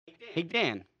Hey,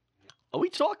 Dan, are we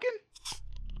talking?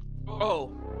 Oh,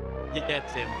 yeah,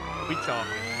 Tim. We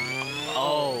talking.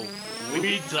 Oh,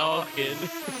 We talking.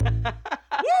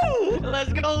 woo!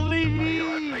 Let's go,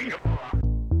 Lee!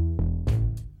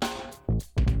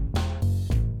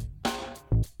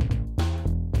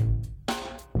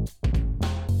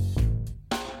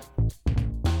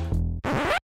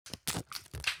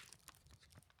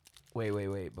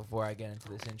 Wait. Before I get into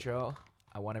this intro,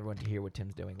 I want everyone to hear what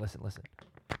Tim's doing. Listen.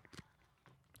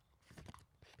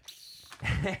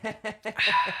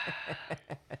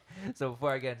 So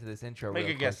before I get into this intro, Make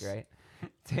real a quick, guess. right?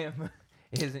 Tim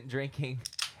isn't drinking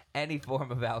any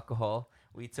form of alcohol.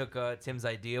 We took Tim's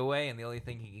idea away, and the only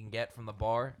thing he can get from the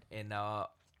bar in the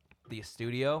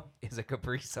studio is a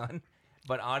Capri Sun.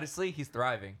 But honestly, he's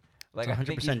thriving. Like, I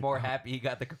think he's 100%. more happy he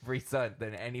got the Capri Sun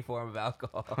than any form of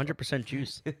alcohol. 100%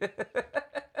 juice.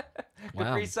 Wow.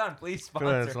 Capri Sun, please Feel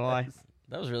that's sponsor a lie. us.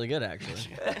 That was really good, actually.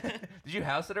 Did you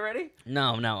house it already?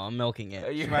 No, I'm milking it.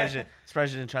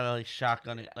 Surprised you didn't try to like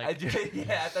shotgun it. I Like,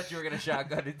 thought you were gonna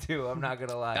shotgun it too. I'm not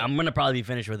gonna lie. I'm gonna probably be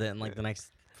finished with it in like the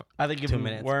next. I think if 2 we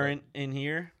minutes, weren't in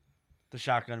here, the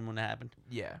shotgun wouldn't have happened.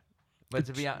 Yeah, but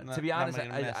to be Not honest,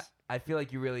 making a mess. I feel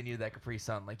like you really needed that Capri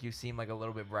Sun. Like, you seem like a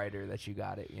little bit brighter that you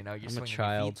got it. You know, you're I'm a swinging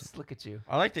child. your feet. Look at you.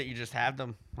 I like that you just have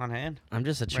them on hand. I'm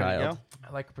just a Ready to child. go?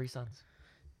 I like Capri Suns.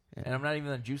 Yeah. And I'm not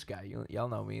even a juice guy. Y'all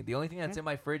know me. The only thing that's in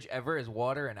my fridge ever is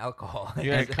water and alcohol. You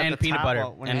gotta And- cut and the peanut top butter.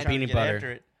 out when And you're trying to peanut get butter.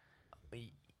 after it.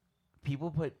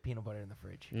 People put peanut butter in the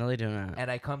fridge. No, they do not.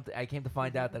 And I came to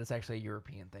find out that it's actually a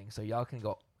European thing. So y'all can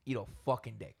go eat a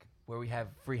fucking dick where we have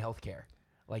free healthcare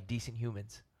like decent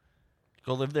humans.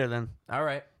 Go live there then. All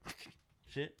right.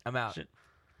 Shit. I'm out. Shit.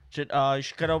 You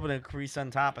should cut open a Capri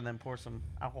Sun top and then pour some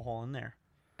alcohol in there.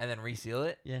 And then reseal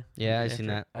it. Yeah. Yeah, I've seen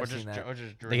that. Or I've just, seen that. or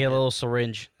just drink They get a it. little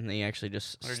syringe and they actually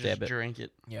just Or stab just it. drink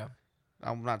it. Yeah.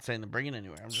 I'm not saying to bring it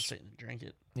anywhere. I'm just saying to drink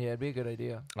it. Yeah, it'd be a good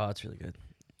idea. Oh, it's really good.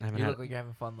 I haven't You had. look like you're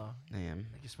having fun though. I am.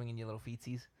 Like you're swinging your little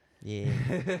feetsies. Yeah.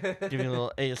 Give me a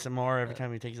little ASMR every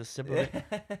time he takes a sip of it. Today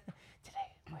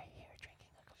we're here drinking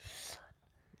a Capri Sun.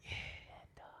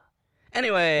 And,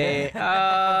 Anyway,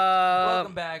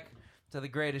 welcome back to the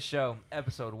greatest show,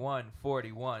 episode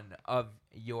 141 of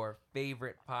your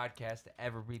favorite podcast to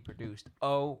ever be produced.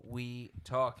 Oh, we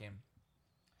talking.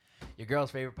 Your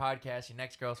girl's favorite podcast, your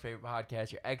next girl's favorite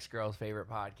podcast, your ex-girl's favorite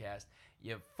podcast,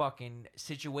 your fucking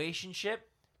situationship,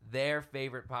 their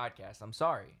favorite podcast. I'm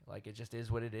sorry. Like, it just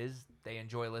is what it is. They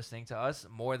enjoy listening to us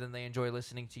more than they enjoy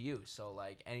listening to you. So,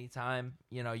 like, anytime,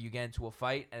 you know, you get into a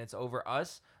fight and it's over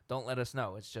us, don't let us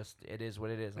know. It's just, it is what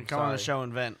it is. I'm Come sorry. on the show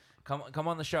and vent. Come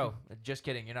on the show. Just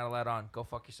kidding. You're not allowed on. Go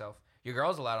fuck yourself. Your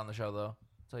girl's allowed on the show, though. I'll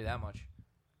tell you that much.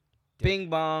 Bing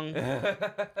bong.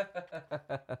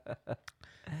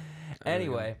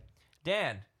 Anyway,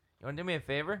 Dan, you want to do me a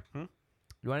favor? Hmm?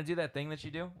 You want to do that thing that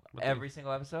you do What every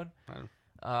single episode? I don't You know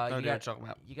what got you're talking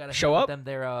about. you got to Show up? them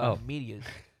their Oh. medias.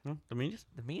 The medias?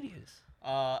 The medias.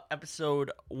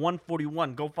 Episode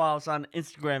 141. Go follow us on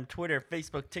Instagram, Twitter,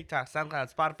 Facebook, TikTok,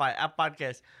 SoundCloud, Spotify, App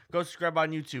Podcasts. Go subscribe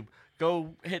on YouTube.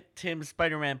 Go hit Tim's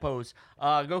Spider-Man pose.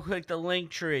 Go click the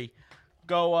link tree.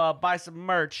 Go buy some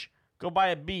merch. Go buy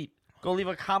a beat. Go leave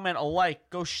a comment, a like.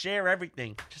 Go share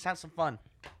everything. Just have some fun.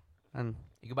 And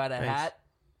You can buy that Thanks. hat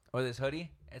or this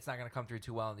hoodie. It's not going to come through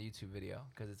too well in the YouTube video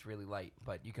because it's really light.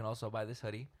 But you can also buy this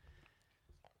hoodie.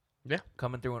 yeah,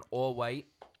 Coming through in all white.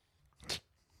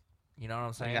 You know what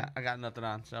I'm saying? I got nothing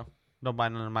on, so don't buy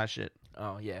none of my shit.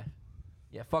 Oh, yeah.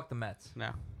 Yeah, fuck the Mets. No,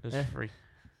 this Eh. is free.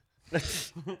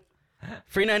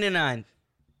 Free 99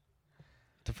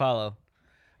 to follow.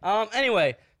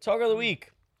 Anyway, talk of the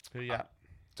week. Who you got?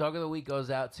 Talk of the week goes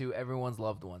out to everyone's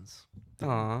loved ones.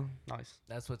 Aw. Nice.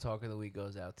 That's what Talk of the Week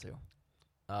goes out to.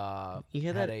 You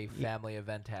hear had that? a family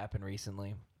event happen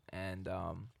recently, and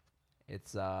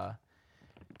it's tell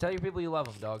your people you love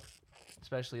them, dog.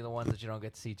 Especially the ones that you don't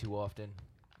get to see too often.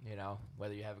 You know,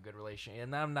 whether you have a good relationship,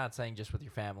 and I'm not saying just with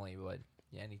your family, but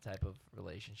any type of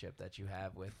relationship that you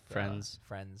have with Friends.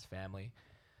 family.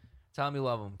 Tell them you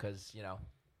love them, because you know,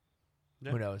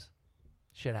 Yeah. who knows?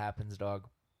 Shit happens, dog.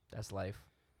 That's life.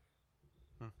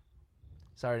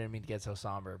 Sorry, I didn't mean to get so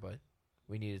somber, but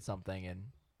we needed something, and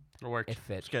It worked. it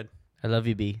fit. It's good. I love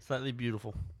you, B. Slightly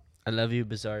beautiful. I love you,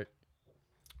 Bizarre.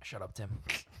 Shut up, Tim.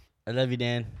 I love you,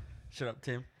 Dan. Shut up,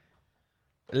 Tim.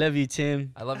 I love you,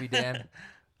 Tim. I love you, Dan.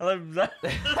 I love you. I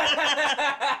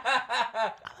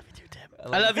love you too, Tim.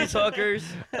 I love you, talkers.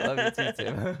 I love you too,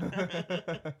 Tim.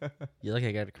 You like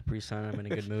I got a Capri Sun. I'm in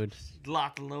a good mood.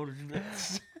 Locked and loaded.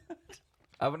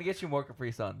 I'm gonna get you more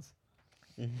Capri Suns.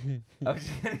 I'm just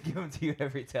gonna give them to you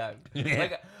every time.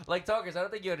 Like talkers, I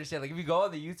don't think you understand. Like if you go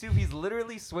on the YouTube, he's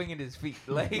literally swinging his feet.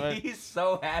 Like Right. he's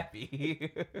so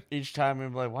happy. Each time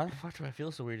I'm like, why the fuck do I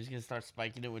feel so weird? He's gonna start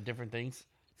spiking it with different things,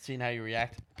 seeing how you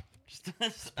react.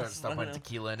 Just Start putting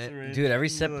tequila in it. Dude, every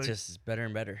sip just is better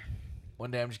and better.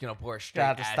 One day I'm just gonna pour straight I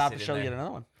have to acid stop the in show to there. get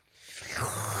another one.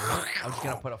 I'm just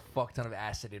gonna put a fuck ton of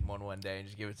acid in one day and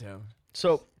just give it to him.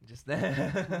 So Just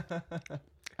I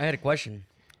had a question.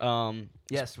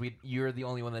 yes, you're the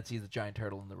only one that sees the giant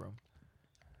turtle in the room.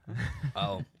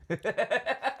 Oh.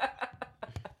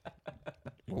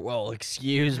 Well,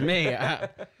 excuse me.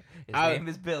 His name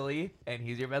is Billy, and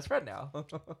he's your best friend now.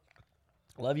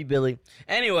 Love you, Billy.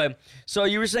 Anyway, so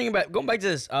you were saying about going back to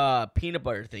this peanut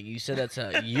butter thing. You said that's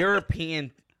a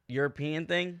European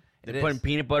thing. It They're putting is.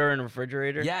 peanut butter in a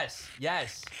refrigerator. Yes.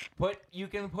 You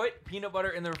can put peanut butter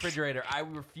in the refrigerator. I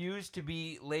refuse to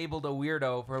be labeled a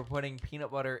weirdo for putting peanut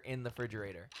butter in the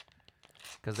refrigerator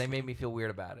because they made me feel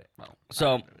weird about it.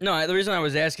 So no, the reason I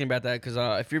was asking about that because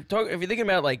if you're thinking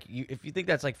about like if you think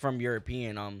that's like from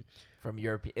European, From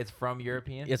Europe, it's from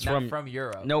European. It's Not from- from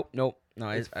Europe. no,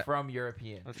 It's from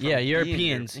European. That's from yeah, being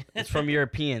Europeans. European. It's from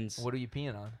Europeans. What are you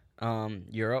peeing on?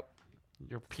 Europe.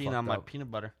 You're peeing Fucked on my up.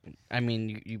 peanut butter. I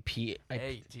mean, you pee.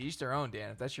 Hey, to each their own, Dan.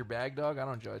 If that's your bag, dog, I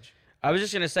don't judge. I was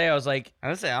just gonna say, I was like, I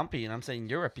didn't say I'm peeing. I'm saying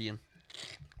European.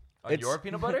 On It's- your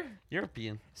peanut butter?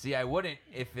 European. See, I wouldn't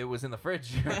if it was in the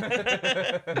fridge.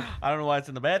 I don't know why it's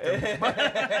in the bathroom.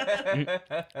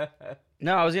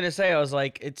 no, I was gonna say, I was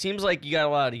like, it seems like you got a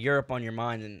lot of Europe on your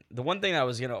mind, and the one thing I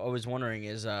was always wondering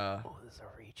is, Oh, this is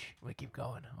a reach. We keep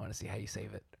going. I want to see how you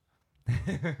save it.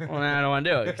 well, now I don't want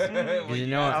to do it. 'cause Well, you you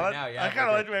know, have it. it now, yeah, I kind of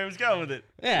okay. like where he was going with it.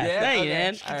 yeah, Yeah, thank you, okay. man.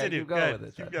 All right, Continue. keep Go going ahead. with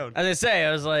it, Keep then. going. As I say,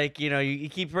 I was like, you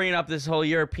keep bringing up this whole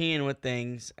European with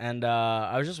things, and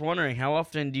I was just wondering, how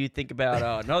often do you think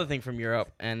about another thing from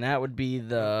Europe, and that would be You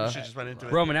the should just went into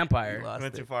it. Roman You Empire. lost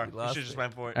Went it. too far. You You lost should just it.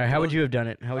 went for it. All right, how would you have done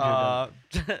it? How would you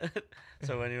have done it?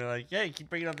 So when you're like, yeah, you keep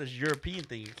bringing up this European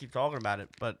thing, you keep talking about it,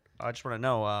 but I just want to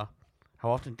know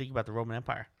how often you think about the Roman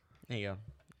Empire, There you go.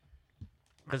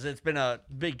 because it's been a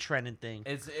big trending thing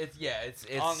It's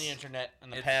on the internet in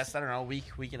the it's- past. I don't know, week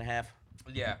and a half.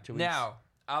 Yeah. 2 weeks. Now,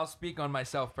 I'll speak on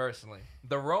myself personally.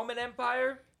 The Roman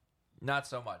Empire, not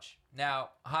so much. Now,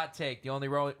 hot take. The only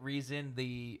reason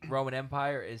the Roman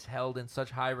Empire is held in such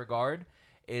high regard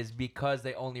is because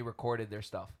they only recorded their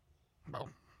stuff.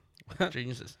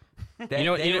 Geniuses. They, You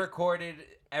know- they you know- recorded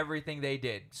everything they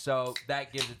did, so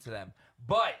that gives it to them.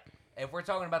 But if we're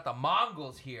talking about the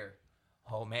Mongols here,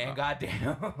 oh man,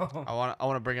 goddamn. I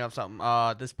want to bring up something.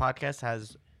 This podcast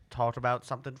has talked about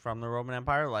something from the Roman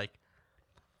Empire like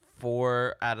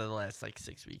 4 out of the last like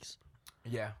 6 weeks.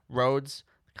 Yeah. Rhodes,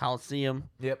 Colosseum,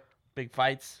 Yep. big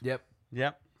fights. Yep.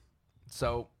 Yep.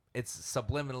 So it's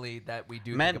subliminally that we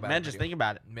do. Men think about men it just video. think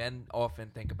about it. Men often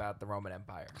think about the Roman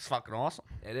Empire. It's fucking awesome.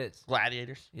 It is.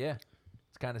 Gladiators. Yeah.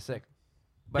 It's kind of sick.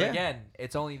 But Yeah. again,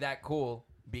 it's only that cool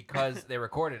because they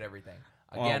recorded everything.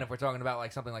 Again, Well- if we're talking about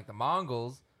like something like the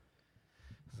Mongols,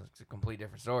 it's a complete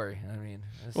different story. I mean,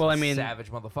 it's Well, I mean- savage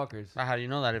motherfuckers. How do you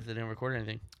know that if they didn't record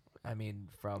anything? I mean,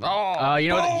 from You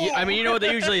know, I mean, you know what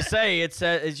they usually say?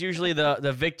 It's usually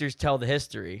the victors tell the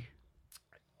history.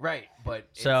 right, but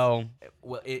it's- So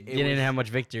well, it you didn't was- have much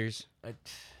victors. all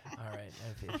right,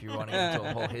 if you want to get into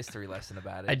a whole history lesson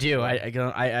about it, I do. sure.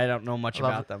 I don't know much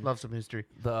about them. Love some history.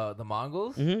 the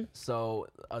Mongols. Mhm. So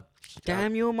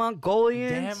Damn you,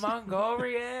 Mongolians! damn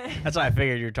Mongolian. That's what I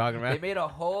figured you were talking They about. made a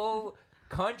whole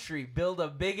country build a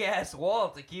big ass wall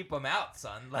to keep them out,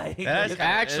 son. Like That's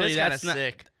Actually, that's not-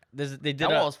 sick. They did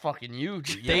That a, wall's fucking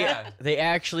huge. Yeah. They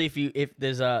actually, if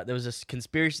there was a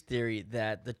conspiracy theory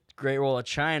that the Great Wall of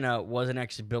China wasn't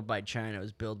actually built by China, it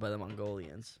was built by the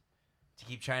Mongolians to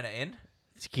keep China in.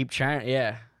 to keep China.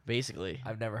 Yeah, basically.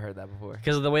 I've never heard that before.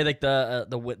 Because of the way like the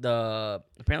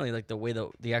apparently like the way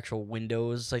the actual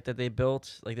windows like that they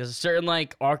built, like there's a certain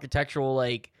like architectural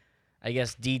like I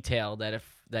guess detail that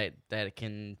if that it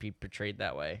can be portrayed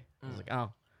that way. I was like,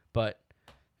 oh, but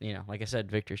you know, like I said,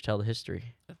 victors tell the history.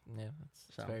 Yeah,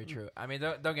 that's So. very true. I mean,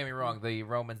 don't get me wrong. The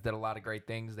Romans did a lot of great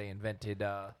things. They invented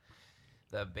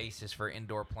the basis for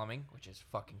indoor plumbing, which is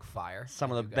fucking fire.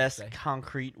 Some as of the you guys best say.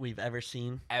 concrete we've ever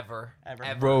seen. ever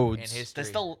Roads. in history. They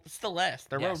still last.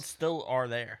 Their Yes. roads still are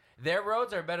there. Their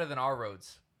roads are better than our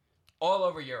roads, all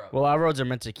over Europe, Well, our roads are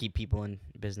meant to keep people in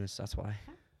business. That's why,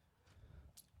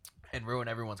 and ruin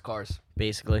everyone's cars.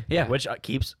 basically. Yeah, Yeah. which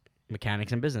keeps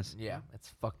mechanics in business. Yeah,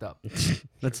 it's fucked up.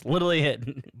 That's literally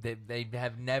it. They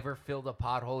have never filled a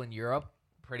pothole in Europe,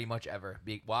 pretty much ever.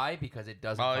 Why? Because it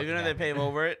doesn't. Oh, fucking even if they happen. pave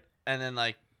over it, and then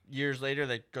like years later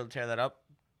they go tear that up,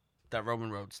 that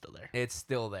Roman road's still there. It's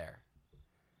still there.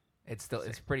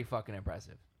 It's pretty fucking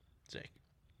impressive. Sick.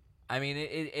 I mean,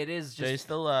 it is just. They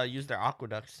still use their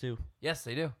aqueducts too. Yes,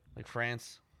 they do. Like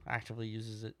France actively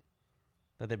uses it.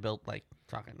 That they built like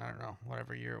talking, I don't know,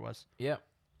 whatever year it was. Yeah.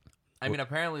 I mean,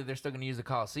 apparently they're still going to use the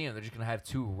Coliseum. They're just going to have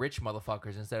 2 rich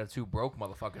motherfuckers instead of 2 broke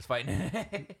motherfuckers fighting.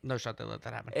 No shot they let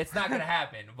that happen. It's not going to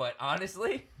happen. But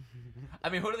honestly, I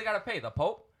mean, who do they got to pay? The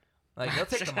Pope? Like, they'll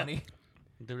take the money.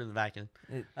 Do it in the Vatican.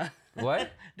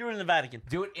 What? Do it in the Vatican.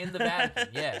 Do it in the Vatican.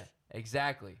 Yeah,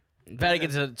 exactly.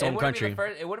 Vatican's its own country.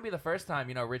 It wouldn't be the first time,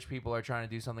 rich people are trying to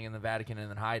do something in the Vatican and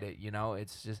then hide it.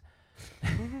 It's just.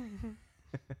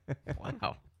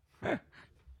 Wow.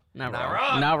 Not Not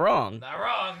wrong. wrong. Not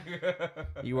wrong.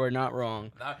 You are not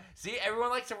wrong. See, everyone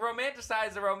likes to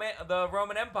romanticize the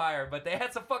Roman Empire, but they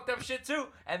had some fucked up shit too,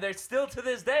 and they're still to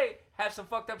this day have some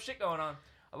fucked up shit going on.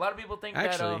 A lot of people think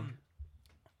that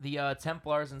the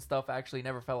Templars and stuff actually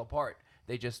never fell apart.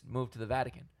 They just moved to the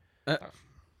Vatican.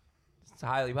 It's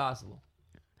highly possible.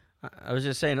 I was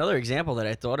just saying, another example that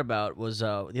I thought about was the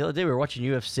other day we were watching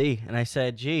UFC, and I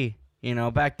said, gee,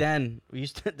 back then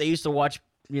they used to watch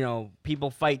people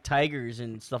fight tigers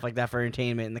and stuff like that for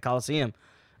entertainment in the Coliseum.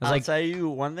 I'll tell you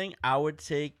one thing. I would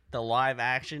take the live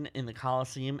action in the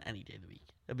Coliseum any day of the week.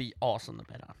 It'd be awesome to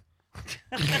bet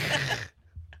on.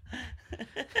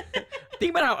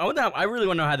 Think about I really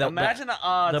want to know how that. Imagine the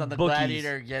odds on the bookies.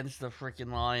 gladiator against the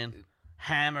freaking lion.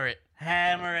 Hammer it.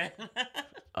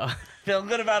 Feeling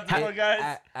good about this one,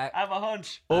 guys. I have a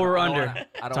hunch. Over under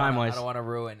time wise. I don't want to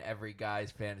ruin every guy's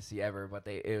fantasy ever, but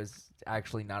it was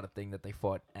actually not a thing that they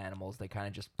fought animals. They kind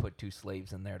of just put 2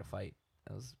 slaves in there to fight.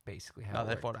 That was basically how. No, it they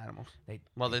worked. fought animals. They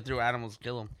threw animals to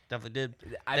kill them. Definitely did.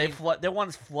 I mean, They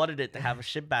once flooded it to have a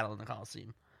ship battle in the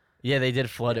Coliseum. Yeah, they did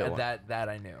flood it. that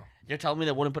I knew. You're telling me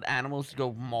they wouldn't put animals to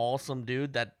go maul some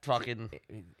dude that fucking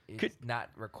It's not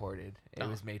recorded. It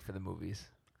was made for the movies.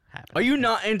 happened? Are you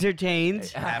not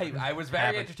entertained? I was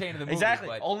very entertained in the movie. Exactly.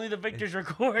 But Only the victors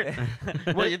record.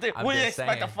 What do you think? I'm What do you just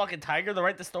expect? A saying. fucking tiger to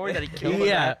write the story that he killed?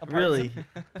 Yeah, a person? really.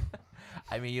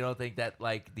 I mean, you don't think that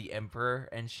like the emperor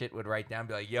and shit would write down,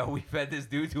 be like, "Yo, we fed this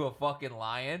dude to a fucking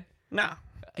lion." No.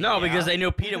 No, Yeah. because they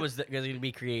knew Peter was going to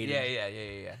be created.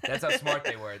 Yeah. That's how smart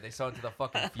they were. They saw into the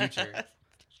fucking future.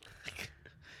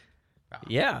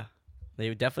 Yeah,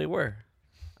 they definitely were.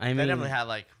 I They mean, definitely had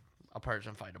like a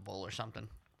person fight a bull or something.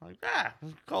 Like,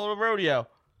 call it a rodeo.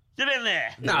 Get in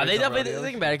there. no, they Original definitely rodeos.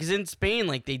 think about it because in Spain,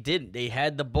 like they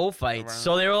had the bullfights,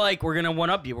 so they were like, "We're gonna one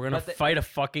up you. We're gonna fight a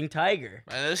fucking tiger."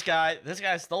 And this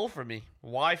guy stole from me.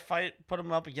 Why put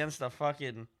him up against a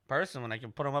fucking person when I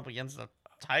can put him up against a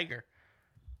tiger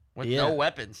with no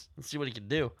weapons and see what he can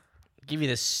do? Give you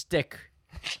this stick.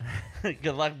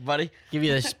 Good luck, buddy. Give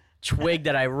you this twig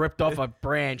that I ripped off a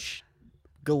branch.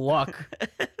 Good luck.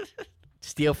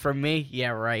 Steal from me? Yeah,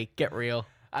 right. Get real.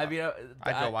 I mean,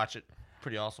 I'd go watch it.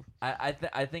 Pretty awesome.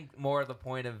 I think more of the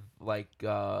point of like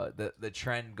the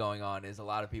trend going on is a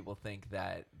lot of people think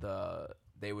that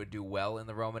they would do well in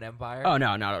the Roman Empire. Oh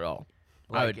no, not at all.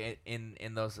 Like in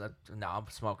those no, I'm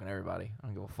smoking everybody. I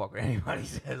don't give a fuck what anybody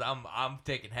says. I'm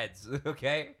taking heads.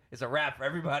 Okay, it's a wrap for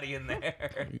everybody in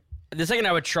there. The second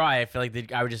I would try, I feel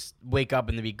like I would just wake up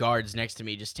and there'd be guards next to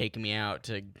me, just taking me out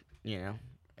to,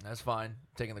 That's fine.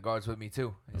 Taking the guards with me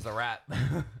too. It's a wrap.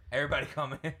 Everybody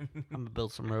come in. I'm gonna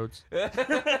build some roads.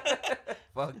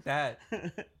 Fuck that.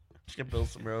 Just gonna build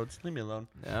some roads. Leave me alone.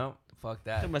 No, fuck I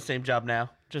that. do my same job now.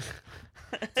 Just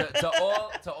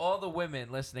to all the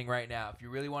women listening right now, if you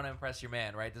really want to impress your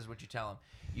man, right, this is what you tell him.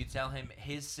 You tell him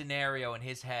his scenario in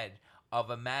his head of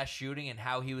a mass shooting and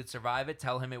how he would survive it.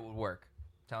 Tell him it would work.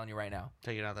 I'm telling you right now.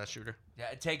 taking out that shooter. Yeah,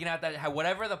 taking out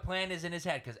whatever the plan is in his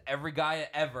head, because every guy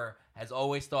ever has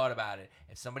always thought about it.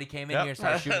 If somebody came in here and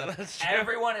started shooting, them, That's true.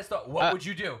 everyone has thought, what would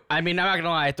you do? I mean, I'm not gonna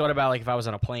lie. I thought about like if I was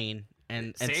on a plane,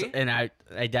 and See? I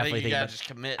definitely you think gotta about just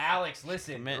commit. Alex,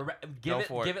 listen, Commit. give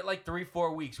Go it like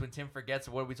 3-4 weeks when Tim forgets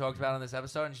what we talked about on this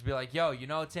episode, and just be like, yo,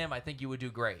 Tim, I think you would do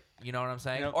great. You know what I'm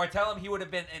saying? Yep. Or tell him he would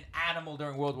have been an animal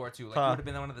during World War II. Like he would have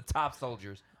been one of the top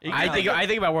soldiers. I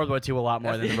think about World War II a lot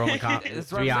more than the Roman conflict. That's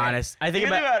To what be I'm saying. honest, I Think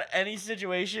think about. any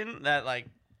situation that like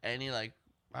any like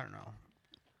I don't know.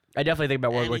 I definitely think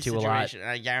about World War any II a lot. situation, and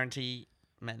I guarantee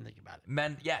men think about it.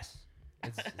 Men, yes.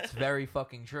 It's very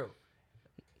fucking true.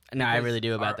 No, I Because really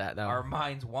do about that though. Our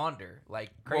minds wander like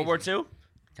crazy. World War II,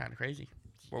 kind of crazy.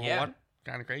 World Yeah. War One,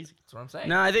 kind of crazy. That's what I'm saying.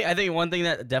 No, I think one thing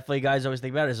that definitely guys always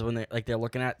think about is when they're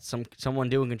looking at someone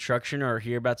doing construction or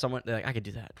hear about someone, they're like, I could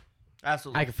do that.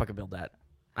 Absolutely. I could fucking build that.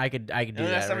 I could do and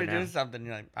that somebody right now. doing something,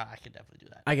 you're like, I could definitely do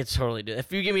that. I could totally do it.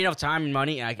 If you give me enough time and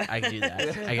money, I could do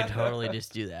that. I could totally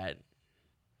just do that.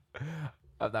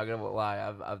 I'm not gonna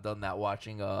lie. I've done that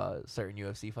watching certain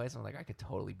UFC fights. I'm like, I could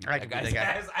totally beat I that could beat guy's that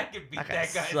guy. ass. I could beat That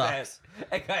that guy guy's sucks. ass.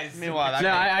 That guy's Meanwhile, that No,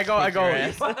 guy I go. kicked your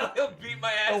ass. He'll beat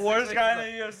my ass. The worst 6 guy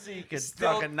minutes in the UFC could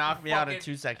Still fucking knock me out in fucking-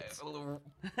 2 seconds.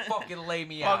 Fucking lay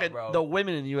me out, Fucking bro. the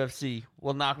women in the UFC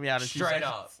will knock me out in 2 Straight seconds.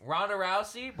 up, Ronda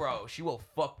Rousey, bro, she will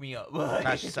fuck me up.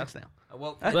 Nah, she sucks now.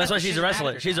 Well, Well, that's why she's a an wrestler.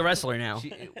 actor She's a now. wrestler now.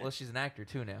 She's an actor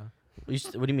too now.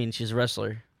 What do you mean she's a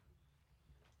wrestler?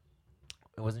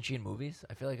 Wasn't she in movies?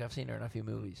 I feel like I've seen her in a few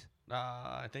movies.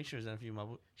 I think she was in a few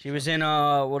movies. She was in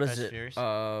what is Fast and it? Furious?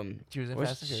 She was in was-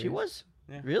 Fast and she Furious. was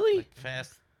Yeah. really? Like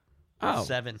Fast Oh,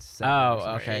 7.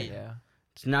 Oh, okay. Yeah,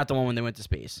 it's not the one when they went to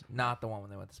space. not the one when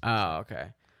they went to space. Oh, okay.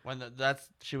 When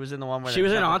she was in the one where She they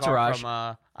was in jumped the car Entourage.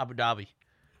 from Abu Dhabi.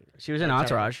 She was in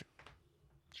Entourage. Entourage.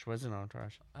 She was in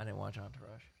Entourage. I didn't watch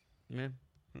Entourage. Yeah.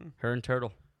 Hmm. Her and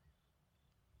Turtle.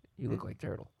 You look like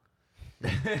Turtle.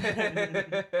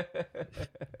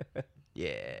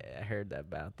 Yeah, I heard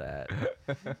about that.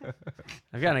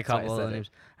 I've gotten a That's why I couple said of it. names.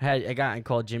 I got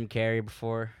called Jim Carrey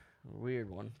before. Weird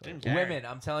one. Jim Carrey. Women,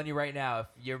 I'm telling you right now, if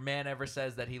your man ever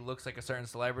says that he looks like a certain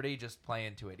celebrity, just play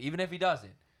into it. Even if he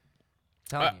doesn't.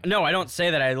 Telling you. No, I don't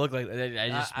say that I look like. I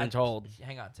just been told.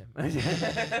 Hang on, Tim.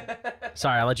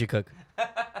 Sorry, I'll let you cook.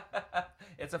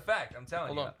 It's a fact. I'm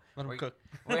telling Hold you. on. Let him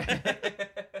We're-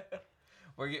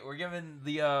 cook. We're giving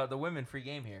the women free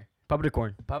game here. Puppet of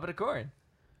corn. Papa de corn.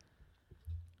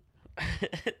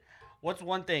 What's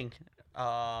one thing,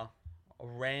 a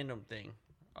random thing,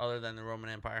 other than the Roman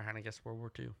Empire and I guess World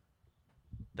War II,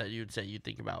 that you'd say you'd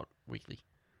think about weekly?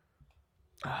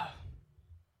 I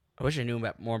wish I knew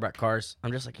more about cars.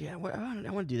 I'm just like, yeah, I want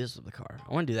to do this with the car.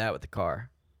 I want to do that with the car.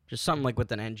 Just something like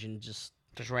with an engine. Just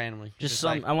Randomly.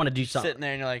 some. I want to do something. Sitting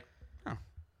there and you're like, oh,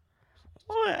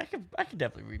 well, I could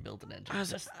definitely rebuild an engine. I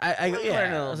was, Just I learn a yeah.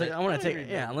 I little was like, bit. I want Let to me take.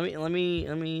 rebuild Yeah, it.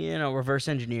 let me reverse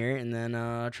engineer it and then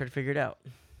try to figure it out.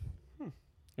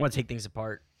 I want to take things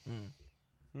apart.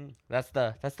 That's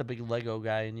the big Lego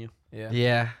guy in you. Yeah.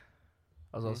 Yeah,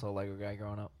 I was also a Lego guy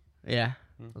growing up. yeah.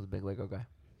 I was a big Lego guy.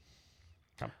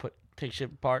 Trying to take shit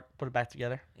apart, put it back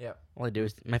together. Yeah. All I do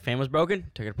is my fan was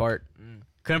broken, took it apart. Mm.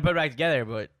 Couldn't put it back together,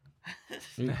 but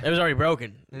it was already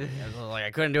broken. I was like, I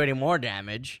couldn't do any more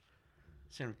damage.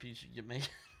 Same piece you get me.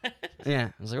 Yeah,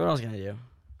 I was like, what else can I do?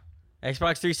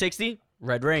 Xbox 360,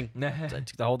 red ring. So I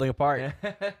took the whole thing apart.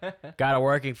 Got it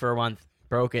working for a month,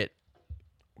 broke it.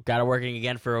 Got it working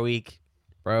again for a week,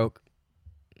 broke.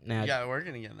 Now You got it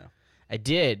working again though. I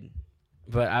did,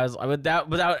 but I was without.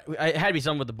 It had to be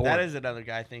something with the board. That is another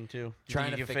guy thing too.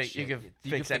 Trying you to can fix fix you shit.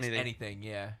 can fix anything.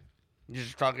 Yeah. You're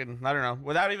just talking. I don't know.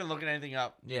 Without even looking anything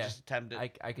up. You Yeah. just attempt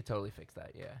it. I could totally fix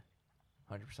that. Yeah.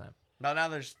 100%. Now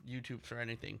there's YouTube for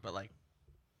anything, but like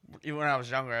even when I was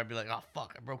younger, I'd be like, oh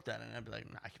fuck, I broke that, and I'd be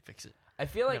like, nah, I can fix it. I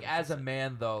feel like Never as fix a it.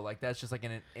 man though, like that's just like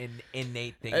an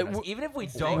innate thing. Uh, in us. w- Even if we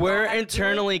don't, know We're how to do it,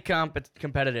 internally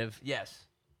competitive. yes,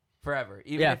 forever.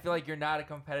 Even Yeah. if like you're not a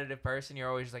competitive person, you're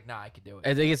always just like, nah, I could do it.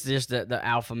 I think it's just the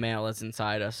alpha male that's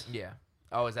inside us. Yeah.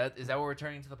 Oh, is that what we're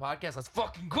turning to the podcast? Let's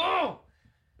fucking go.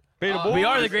 Beta We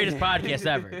are boys. the greatest podcast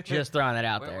ever. Just throwing that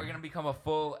out We're there. gonna become a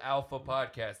full alpha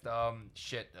podcast.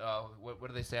 Shit. What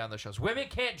do they say on the shows? Women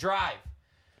can't drive.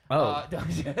 Oh,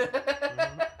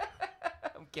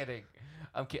 I'm kidding.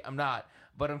 I'm not.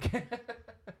 But I'm kidding.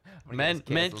 Men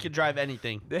can drive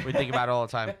anything. We think about it all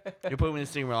the time. You put me in the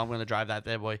steering wheel, I'm gonna drive that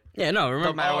bad boy. yeah. No, remember.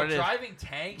 Don't matter what it is. Driving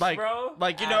tanks, Like, bro.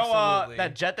 like you know Absolutely.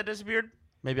 that jet that disappeared?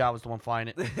 Maybe I was the one flying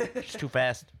it. It's too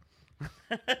fast.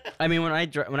 I mean, when I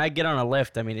get on a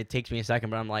lift, I mean, it takes me a second,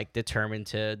 but I'm like determined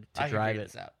to I can drive figure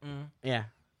it. this out. Yeah.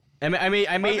 I may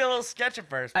Might be a little sketch at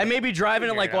first. I but may be driving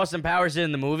it figure like it out. Austin Powers did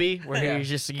in the movie, where Yeah. he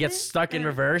just gets stuck in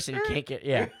reverse and can't get.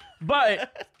 Yeah,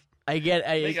 but Make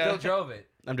a- Still drove it.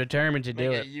 I'm determined to do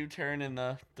Make a it. U-turn in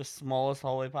the smallest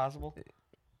hallway possible.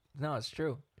 No, it's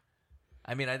true.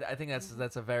 I mean, I think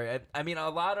that's a very. I mean, a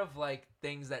lot of like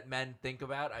things that men think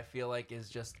about, I feel like is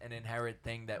just an inherent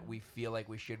thing that we feel like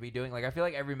we should be doing. Like I feel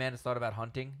like every man has thought about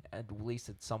hunting at least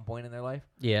at some point in their life.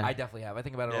 Yeah, I definitely have. I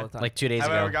think about it Yeah. all the time. like 2 days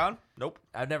Have I ago. ever gone? Nope.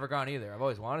 I've never gone either. I've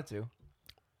always wanted to.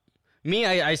 Me,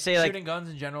 I say like. Shooting guns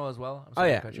in general as well. I'm Oh sorry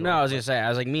to yeah, cut you no, off, I was but- gonna say, I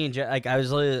was like me and like I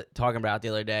was literally talking about it the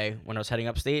other day when I was heading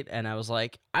upstate, and I was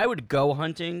like, I would go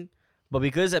hunting, but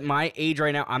because at my age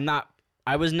right now,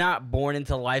 I was not born into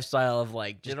the lifestyle of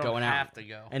like You just don't going out have to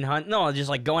go. and hunt. No, just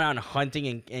like going out and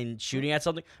hunting and shooting at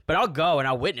something. But I'll go and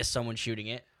I'll witness someone shooting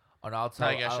it. Oh, no, I'll tell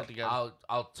I guess I'll, shit together.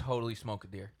 I'll totally smoke a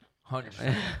deer.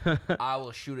 100%. I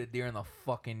will shoot a deer in the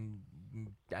fucking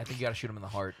I think you gotta shoot him in the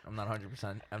heart. I'm not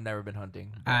 100%. I've never been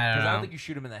hunting. I don't Because I know. don't think you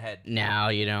shoot him in the head. No,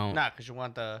 you don't. Nah, because you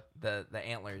want the. The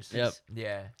antlers. Yep.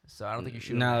 Yeah. So I don't think you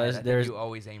shoot him No, in the head. I there's- think you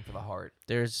always aim for the heart.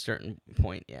 There's a certain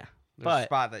point, yeah. There's a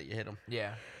spot that you hit them.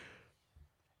 Yeah.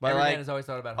 But Every like man has always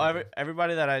thought about hunting.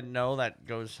 everybody that I know that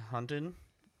goes hunting,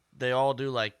 they all do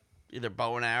like either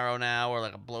bow and arrow now or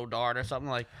like a blow dart or something.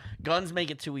 Like guns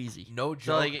make it too easy. No joke.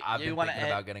 So, like, I've you been wanna thinking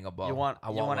add- about getting a bow. You want I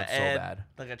you want want one to so add bad.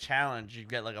 like a challenge. You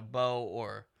get like a bow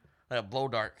or like a blow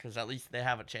dart because at least they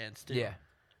have a chance too. Yeah.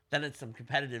 Then it's some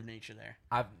competitive nature there.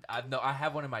 I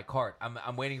have one in my cart.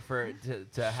 I'm waiting for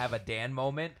it to have a Dan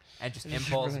moment and just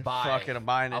impulse buy Fucking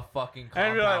buying a it. fucking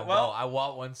And you're compound like, well, bow. I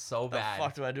want one so The bad.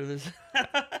 fuck do I do this?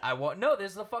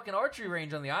 There's a fucking archery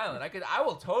range on the island. I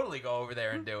will totally go over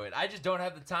there and do it. I just don't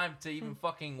have the time to even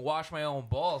fucking wash my own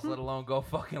balls, let alone go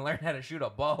fucking learn how to shoot a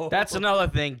bow. That's another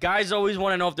thing. Guys always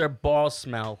want to know if their balls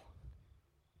smell.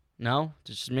 No?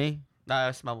 Just me? Nah,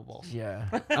 I smell the balls. Yeah.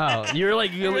 Oh, you were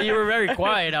like, you were very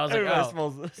quiet. I was like, Everybody oh.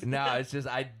 smells this. No, it's just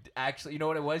I actually, you know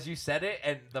what it was? You said it,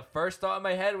 and the first thought in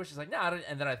my head was just like, nah.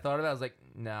 And then I thought of it. I was like,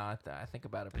 nah. I think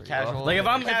about it pretty Casual. often. Like, if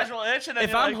I'm- casual itch, and then If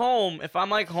you're I'm like, home,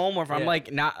 or if I'm Yeah.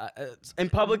 like not in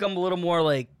public, I'm a little more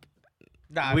like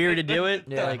nah, weird to do it.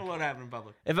 Yeah. Like, what happened in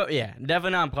public? Definitely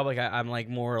not in public. I'm like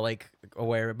more like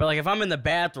aware. But like if I'm in the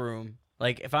bathroom,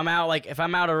 like if I'm out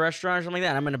at a restaurant or something like that,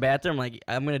 and I'm in the bathroom, like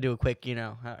I'm gonna do a quick,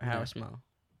 how I smell.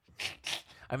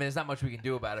 I mean, there's not much we can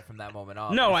do about it from that moment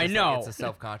on. No, It's I just like, know. it's a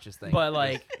self-conscious thing. But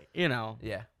like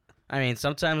yeah. I mean,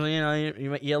 sometimes you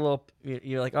get a little.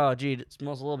 You're like, oh, gee, it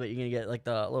smells a little bit. You're gonna get like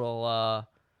the little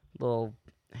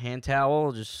hand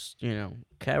towel. Just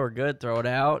okay, we're good. Throw it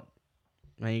out.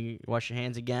 Then you wash your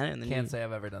hands again, and then Can't say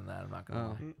I've ever done that. I'm not gonna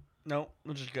Oh. lie. No,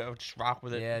 we'll just go. Just rock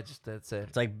with it. Yeah, just that's it.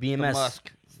 it's like The BMS.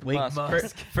 musk. Wake, Musk.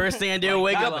 Musk. First thing I do, Like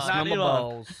wake up, Elon. I smell Not my Elon.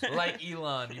 balls. Like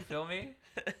Elon, you feel me?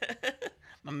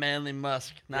 My manly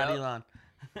musk, not Yep. Elon.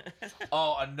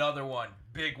 Oh, another one,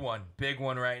 big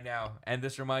one right now. And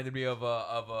this reminded me of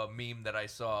a meme that I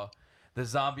saw, the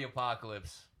zombie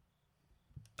apocalypse.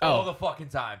 All Oh. the fucking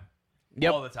time.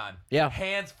 Yep. All the time. Yeah.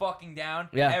 Hands fucking down.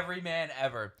 Yeah. Every man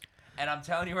ever. And I'm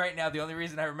telling you right now, the only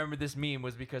reason I remember this meme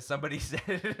was because somebody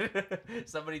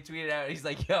somebody tweeted out, he's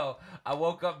like, yo, I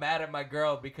woke up mad at my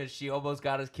girl because she almost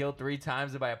got us killed 3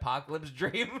 times in my apocalypse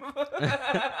dream.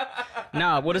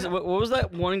 Nah, what is it? What was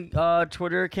that one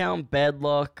Twitter account? Bad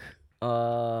luck.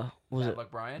 What was Bad it?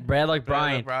 luck, Brian. Brad like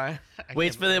Brian. Brian.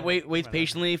 Waits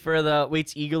eagerly for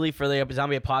the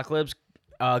zombie apocalypse.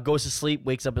 Goes to sleep,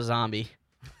 wakes up a zombie.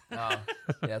 Oh, yeah,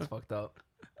 that's fucked up.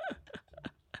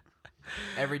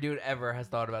 Every dude ever has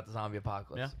thought about the zombie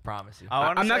apocalypse. Yeah. Promise you. I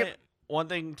want I'm to not say gonna- one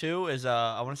thing too is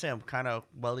I want to say I'm kind of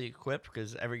well equipped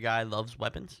because every guy loves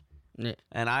weapons, Yeah.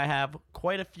 and I have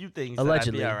quite a few things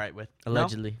Allegedly. that I'd be all right with. No?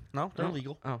 Allegedly. No, they're No.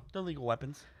 legal. Oh. They're legal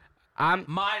weapons.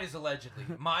 Mine is allegedly.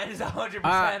 Mine is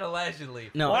 100% allegedly.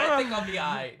 no. But I think I'll be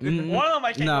alright. Mm, One of them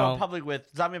I can't go no. in public with.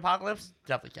 Zombie apocalypse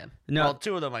definitely can. No. Well,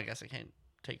 2 of them I guess I can't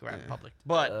take around in public,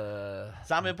 but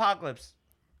zombie apocalypse,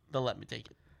 they'll let me take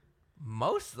it.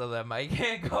 Most of them I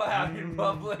can't go out in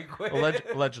public with.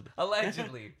 Allegedly.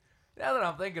 Allegedly. Now that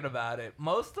I'm thinking about it,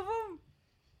 most of them.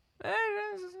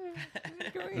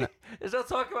 There's no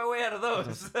talking my way out of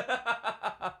those.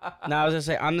 No, I was gonna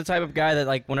say I'm the type of guy that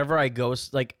like whenever I go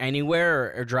like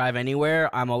anywhere or drive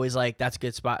anywhere, I'm always like that's a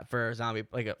good spot for a zombie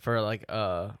apocalypse. I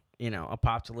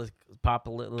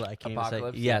can't even say.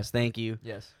 Apocalypse? Yes, thank you.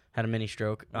 Yes. Had a mini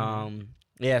stroke.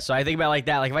 Yeah, so I think about it like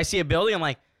that. Like if I see a building, I'm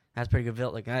like, that's pretty good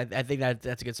build. Like I think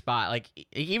that's a good spot. Like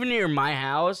even near my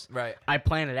house, Right. I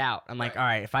plan it out. I'm like, Right. all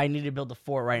right, if I need to build a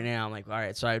fort right now, I'm like, all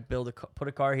right, so I put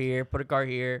a car here, put a car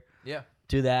here, Yeah.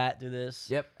 do that, do this.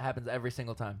 Yep. Happens every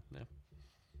single time. Yeah.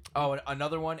 Oh, and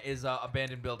another one is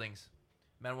abandoned buildings.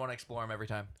 Men want to explore them every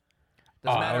time. Oh,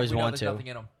 Doesn't I matter always if we know want there's to. nothing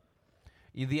in them.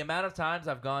 The amount of times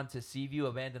I've gone to Seaview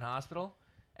Abandoned Hospital,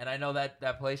 and I know that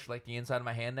place for like the inside of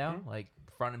my hand now, like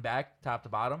front and back, top to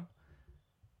bottom.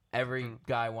 Every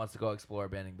guy wants to go explore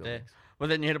abandoned Yeah. buildings. Well,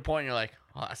 then you hit a point and you're like,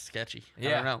 oh, that's sketchy. I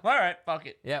Yeah. don't know. All right, fuck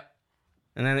it. Yep.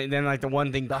 And then like the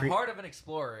one thing, The heart of an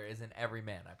explorer is in every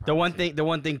man. I promise the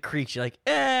one thing creaks. You're like,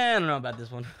 I don't know about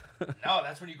this one. No,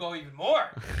 that's when you go even more.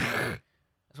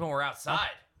 That's when we're outside.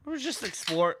 We're just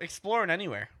exploring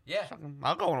anywhere. Yeah. Fucking-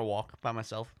 I'll go on a walk by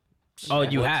myself. Oh,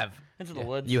 you Woods. have, Into the Yeah.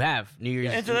 woods. you have New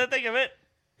Year's. Into the thick of it.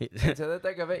 To the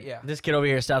thick of it, yeah. This kid over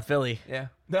here, South Philly. Yeah.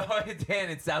 No, Dan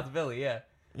in South Philly, yeah.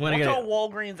 When I Went to a got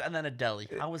Walgreens and then a deli.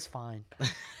 I was fine.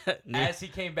 As he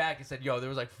came back and said, "Yo, there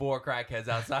was like 4 crackheads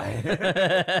outside."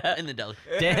 In the deli.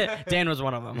 Dan was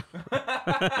one of them.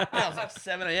 Yeah, it was like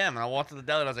 7 a.m. and I walked to the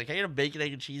deli and I was like, "Can I get a bacon,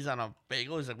 egg, and cheese on a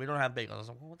bagel?" He's like, "We don't have bagel." I was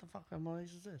like, well, "What the fuck kind of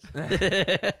place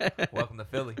is this?" Welcome to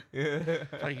Philly.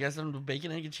 Like, you guys have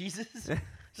bacon, egg, and cheeses? He's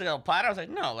like, "A platter?" I was like,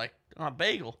 "No, like on a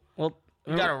bagel." Well,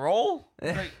 You got a roll?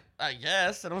 He's like, I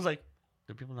guess. And I was like,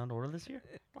 "Do people not order this here?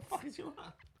 What the fuck is going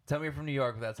on?" Tell me you're from New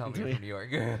York without telling me you're from New York.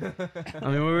 I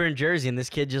mean, we were in Jersey, and this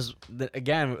kid just,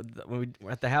 again, when we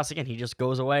were at the house again, he just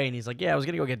goes away, and he's like, yeah, I was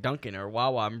going to go get Dunkin' or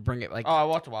Wawa and bring it, like, Oh, I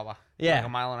walked to Wawa. Yeah. Like a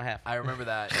mile and a half. I remember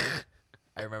that.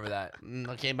 I remember that. And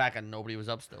I came back and nobody was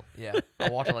up still. Yeah. I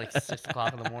walked at like 6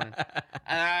 o'clock in the morning.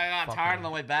 And I got tired on the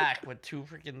way back with 2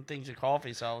 freaking things of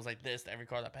coffee, so I was like this to every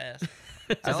car that passed.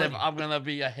 As if I'm going to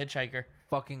be a hitchhiker.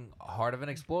 Fucking heart of an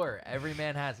explorer. Every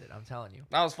man has it. I'm telling you.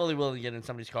 I was fully willing to get in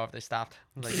somebody's car if they stopped.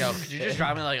 I was like, "Yo, could you just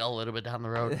drive me like a little bit down the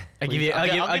road? I'll give please? you- I'll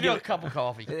give you give- a cup of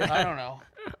coffee. I don't know.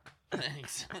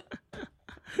 Thanks."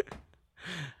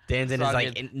 Dan's in So his, I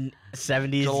like, did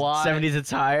 70s, July. 70s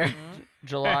attire.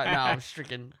 July, no, I'm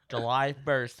freaking July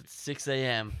 1st at 6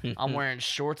 a.m. I'm wearing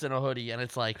shorts and a hoodie, and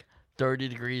it's like 30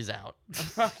 degrees out.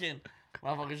 Fucking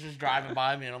motherfuckers just driving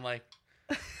by me, and I'm like,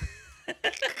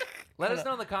 Let us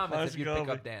know in the comments Let's if you go, pick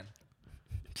man. up Dan.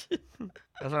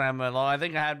 that's when I had my long. I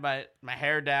think I had my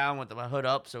hair down with my hood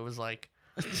up, so it was like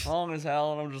long as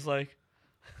hell, and I'm just like,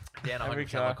 Dan Every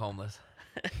 100% car. look homeless.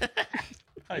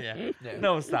 oh yeah, Yeah.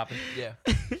 no one's stopping. Yeah.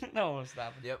 No one's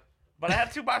stopping. Yep. But I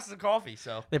had 2 boxes of coffee,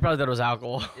 so They probably thought it was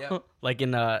alcohol. Yep. Like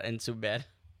in Superbad.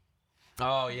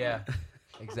 Oh yeah.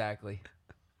 Exactly.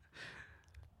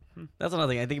 That's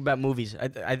another thing. I think about movies. I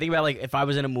think about, like, if I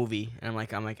was in a movie, and I'm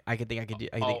like, I could think I could do.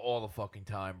 I Oh, think, all the fucking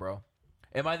time, bro.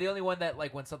 Am I the only one that,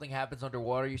 like, when something happens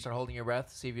underwater, you start holding your breath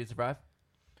to see if you survive?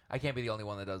 I can't be the only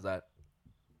one that does that.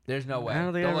 There's no way. I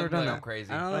don't think I've look ever at me done like that. I'm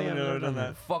crazy. I don't think I've ever done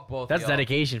that. Fuck both That's of y'all.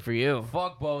 dedication for you.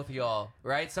 Fuck both of y'all,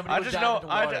 right? Somebody I would just dive know. into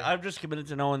water. I'm just committed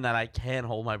to knowing that I can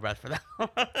hold my breath for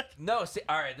that. No, see,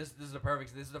 all right. This is the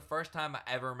perfect. This is the first time I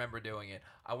ever remember doing it.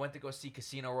 I went to go see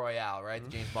Casino Royale, right, the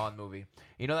James Bond movie.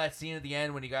 You know that scene at the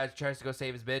end when he guys tries to go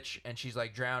save his bitch and she's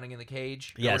like drowning in the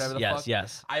cage. Or Yes, whatever the yes, fuck?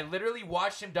 yes. I literally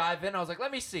watched him dive in. I was like,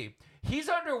 let me see. He's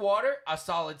underwater a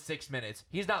solid 6 minutes.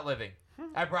 He's not living.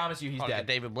 I promise you, he's Fucking dead.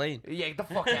 David Blaine. Yeah, get the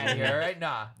fuck out of here, all right?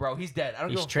 Nah, bro, he's dead. I don't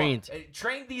He's give a trained. fuck.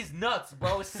 Train these nuts,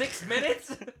 bro. 6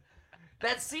 minutes?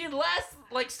 That scene lasts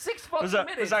like 6 fucking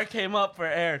minutes. I came up for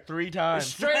air 3 times.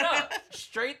 Straight up.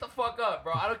 Straight the fuck up,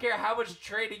 bro. I don't care how much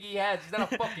training he has. He's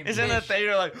not a fucking He's bitch. in the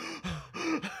theater like,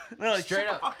 they're like Straight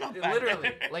 "Shut the up. fuck back Literally.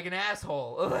 there." Like an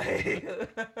asshole.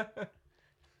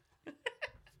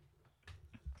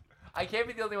 I can't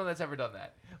be the only one that's ever done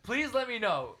that. Please let me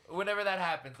know whenever that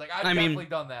happens. Like, I've I mean, definitely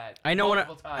done that. I know when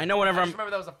multiple times. I know whenever I I'm just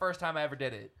remember that was the first time I ever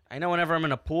did it. I know whenever I'm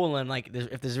in a pool and, like,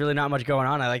 if there's really not much going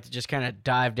on, I like to just kind of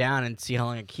dive down and see how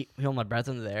long I keep hold my breath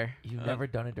into there. You've never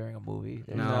done it during a movie?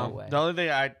 There's No. way. The only thing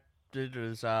I did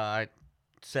was I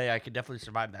say I could definitely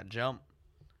survive that jump.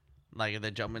 Like if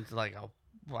they jump into like a,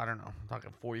 I don't know, like a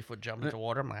 40-foot jump into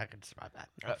water, I'm like I could survive that.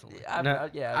 Absolutely. No,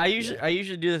 I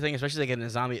usually do the thing, especially like in a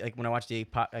zombie, like when I watch the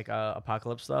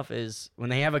apocalypse stuff, is when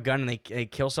they have a gun and they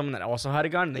kill someone that also had a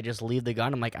gun, and they just leave the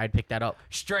gun. I'm like, I'd pick that up.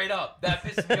 Straight up. That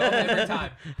pisses me off every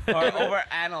time. Or over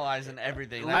analyzing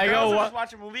everything. Like, I I go, go what-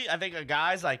 watch a movie. I think a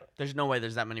guy's like, there's no way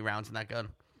there's that many rounds in that gun.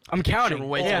 I'm counting. Should've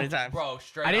way too Yeah. many times. Bro,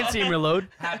 straight I didn't up. see him reload.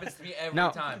 Happens to me every No,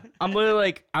 time. I'm literally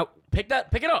like, pick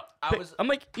it up. I was- I'm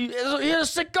like, he had a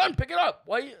sick gun. Pick it up.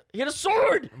 Why? He had a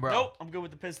sword. Bro, Nope, I'm good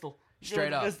with the pistol. Good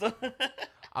Straight with the pistol.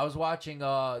 I was watching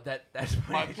that's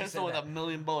funny My you just pistol said with that. a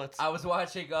million bullets. I was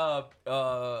watching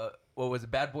what was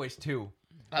it, Bad Boys 2.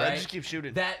 I right? just keep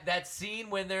shooting. That scene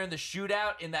when they're in the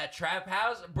shootout in that trap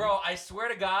house, bro. I swear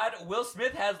to God, Will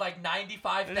Smith has like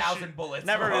 95,000 bullets.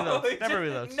 Never bro. reloads, never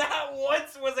Just reloads. Not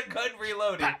once was a gun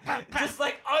reloaded. Just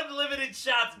like unlimited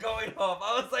shots going off.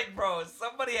 I was like, bro,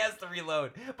 somebody has to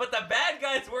reload. But the bad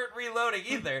guys weren't reloading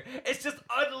either. It's just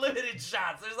unlimited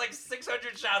shots. There's like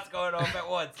 600 shots going off at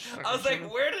once. I was like,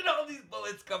 where did all these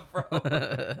bullets come from?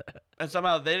 And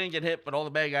somehow they didn't get hit, but all the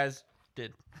bad guys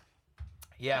did.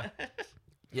 Yeah.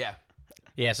 Yeah.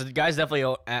 Yeah, so the guys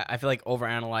definitely, I feel like,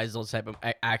 overanalyze those type of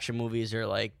action movies or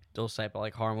like those type of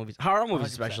like horror movies. Horror movies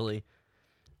 100%. especially.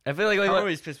 I feel like Horror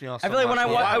movies piss me off. I So feel like when much.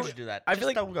 I Why wa- would you do that? I feel Just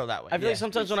like- don't go that way. I feel like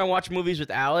sometimes when I watch movies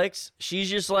with Alex, she's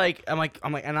just like, I'm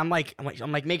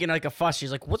like making like a fuss.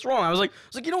 She's like, "What's wrong?" I was like,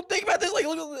 you don't think about this. Like,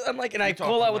 look, I'm like, and I You talk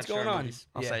call too out what's much going during on. movies.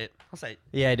 I'll Yeah. say it. I'll say it.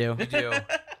 Yeah, I do. You do. You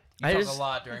I talk just- a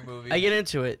lot during movies. I get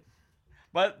into it.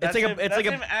 But that's like a- him, it's that's like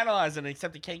a- him analyzing it,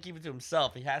 except he can't keep it to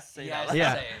himself. He has to say Yeah, that.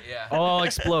 Yeah. Say it, yeah. Oh, I'll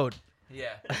explode.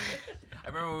 Yeah. I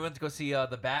remember when we went to go see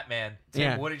the Batman. Tim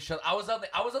Yeah. wouldn't shut. I was on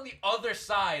the other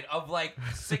side of like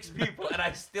 6 people, and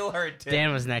I still heard Tim.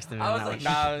 Dan was next to me. I was when like,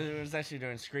 Nah, it was actually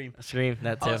during Scream. Scream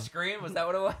that too. Oh, Scream? Was that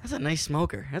what it was? That's a nice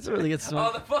smoker. That's a really good Oh,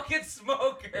 smoker. the fucking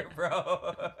smoker,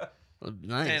 bro.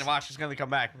 Nice. And watch, it's gonna come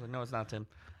back. I was like, no, it's not Tim.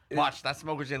 Watch, that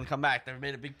smoker's gonna come back. They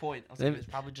made a big point. I was like, it's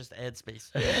probably just ad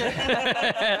space.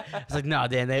 It's like, no,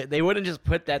 Dan, they wouldn't just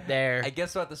put that there. And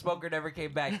guess what? The smoker never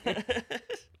came back.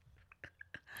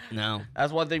 No.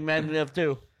 That's one thing men live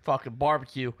too. Fucking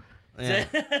barbecue. Yeah.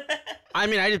 I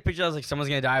mean, I just picture I was like, someone's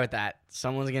gonna die with that.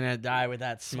 Someone's gonna die with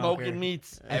that smoker. Smoking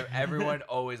meats. Everyone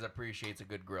always appreciates a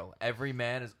good grill. Every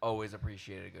man has always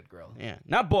appreciated a good grill. Yeah,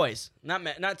 not boys,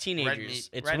 not teenagers. meat.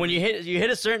 It's Red when you hit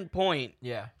a certain point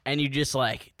Yeah. and you just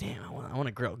like, damn, I want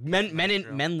to grill.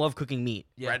 Men love cooking meat.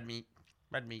 Yeah. Red meat.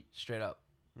 Red meat. Straight up.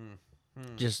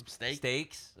 Just Steak.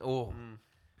 Steaks. Oh.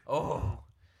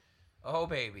 Oh,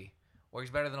 baby. Works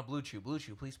better than a Blue Chew. Blue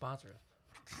Chew, please sponsor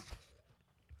us.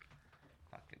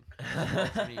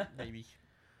 Fucking meat, baby.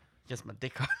 Just my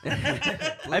dick.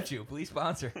 Blue Chew, please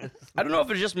sponsor us. I don't know if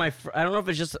it's just I don't know if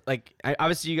it's just like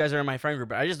obviously you guys are in my friend group,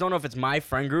 but I just don't know if it's my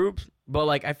friend group. But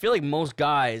like I feel like most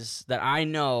guys that I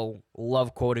know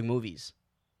love quoting movies.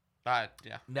 Yeah.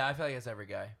 No, I feel like it's every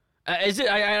guy. Is it?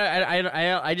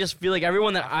 I just feel like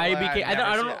everyone that I became. I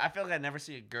don't know. I feel like I never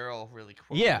see a girl really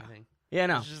quote Yeah. anything. Yeah,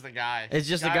 no. It's just a guy. It's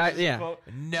just a guy. Yeah.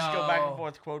 Just go back and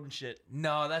forth quoting shit.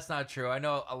 No, that's not true. I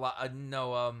know a lot.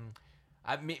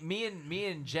 Me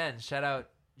and Jen, shout out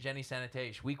Jenny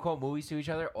Sanitation. We quote movies to each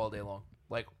other all day long,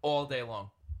 like all day long.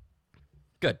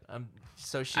 Good.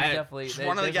 So she's I- definitely She's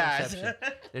one of the there's an guys.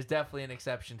 exception. There's definitely an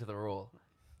exception to the rule.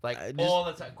 Like Just- all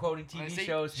the time, quoting When I TV say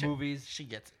shows, movies. She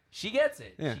gets it. She gets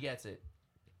it. Yeah. She gets it.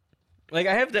 Like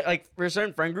I have like for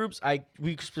certain friend groups,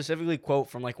 we specifically quote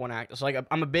from like one actor. So like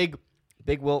I'm a big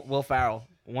Will Ferrell.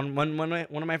 One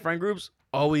of my friend groups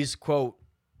always quote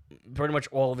pretty much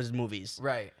all of his movies.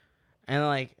 Right. And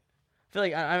like I feel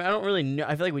like I don't really know.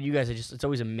 I feel like with you guys, it's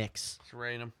always a mix. Just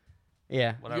random.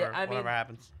 Yeah. Whatever. I mean, whatever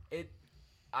happens.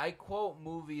 I quote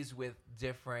movies with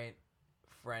different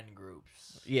friend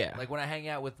groups. Yeah. Like when I hang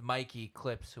out with Mikey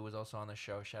Clips, who was also on the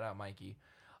show. Shout out Mikey.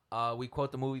 We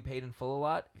quote the movie Paid in Full a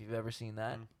lot. If you've ever seen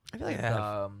that. I feel like I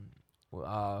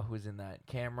have. Who's in that?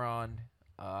 Cameron.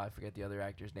 I forget the other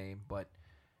actor's name, but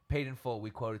Paid in Full. We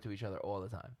quote it to each other all the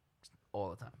time. All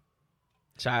the time.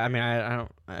 So I mean I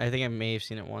don't. I think I may have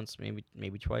seen it once,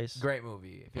 maybe twice. Great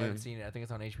movie. If you haven't seen it, I think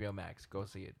it's on HBO Max. Go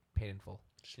see it. Paid in Full.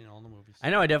 Seen all the movies. I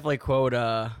know I definitely quote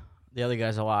the other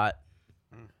guys a lot.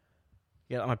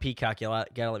 Yeah, I'm a peacock. You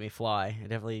gotta let me fly. I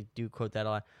definitely do quote that a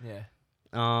lot. Yeah.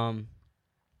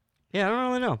 Yeah, I don't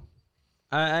really know.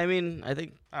 I mean, I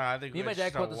think I think Me and my it's dad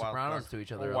just a quote The wild Sopranos card. to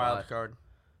each other A a wild lot. card.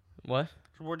 what?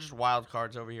 We're just wild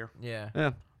cards over here. Yeah.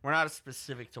 Yeah. We're not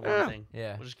specific to Yeah. one thing.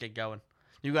 Yeah. We'll just get going.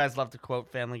 You guys love to quote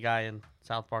Family Guy and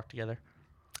South Park together.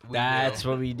 That's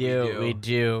what we do. We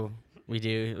do. We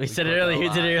said it quote earlier. that a We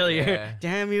did it lot, earlier. yeah.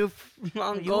 Damn you,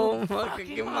 Mongol,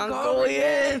 fucking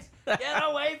Mongolians! Get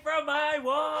away from my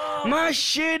wall! My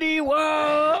shitty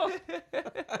wall.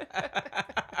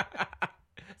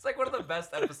 It's like one of the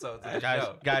best episodes of the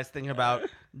show. Guys, think about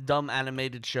dumb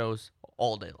animated shows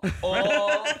all day long.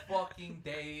 All fucking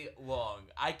day long.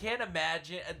 I can't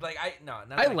imagine. Like not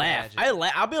I laugh.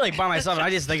 I'll be like by myself. And I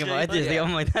just think about it. Yeah.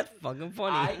 I'm like, that's fucking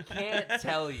funny. I can't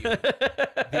tell you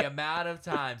the amount of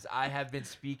times I have been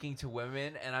speaking to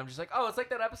women, and I'm just like, oh, it's like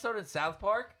that episode in South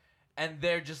Park, and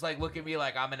they're just like look at me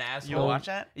like I'm an asshole. You watch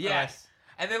that? Yes.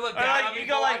 And they look Or down like, at me you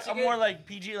for go like watching a more it. like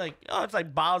PG, like it's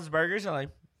like Bob's Burgers. And like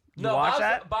you No, watch Bob's,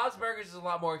 that? Bob's Burgers is a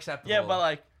lot more acceptable. Yeah, but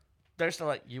like they're still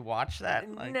like you watch that?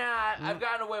 Like, Nah, I've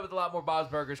gotten away with a lot more Bob's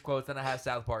Burgers quotes than I have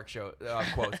South Park show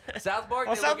quotes. South Park,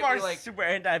 well, they South look at me Park's like, super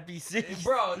anti-PC.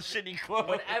 Bro, shitty quote.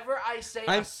 whenever I say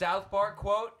a South Park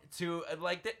quote to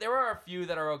like, there are a few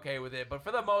that are okay with it, but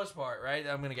for the most part, right?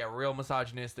 I'm gonna get real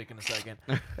misogynistic in a second.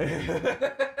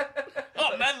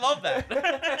 Oh, men love that.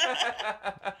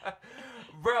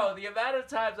 Bro, the amount of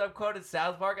times I've quoted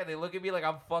South Park and they look at me like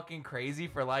I'm fucking crazy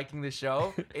for liking the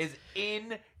show is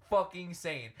fucking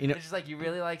sane. You know- It's just like, you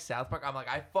really like South Park? I'm like,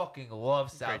 I fucking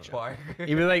love South show. Park. You'd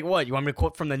be like, what? You want me to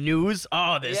quote from the news?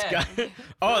 Oh, this Yeah, guy.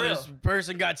 Oh, real. this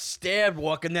person got stabbed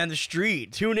walking down the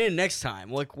street. Tune in next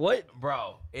time. Like, what?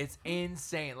 Bro, it's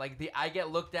insane. Like I get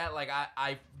looked at like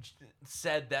I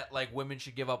said that like women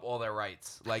should give up all their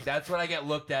rights. Like that's what I get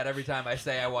looked at every time I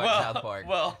say I watch South Park.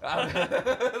 Well,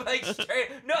 Like straight.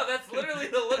 No, that's literally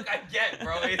the look I get,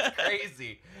 bro. It's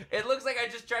crazy. It looks like I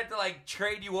just tried to like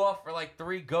trade you off for like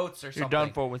 3 goats or You're something.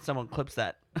 done for when someone clips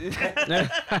that.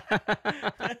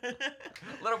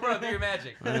 Little bro, do your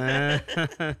magic. This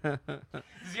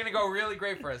is gonna go really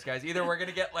great for us, guys. Either we're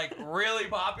gonna get like really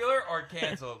popular or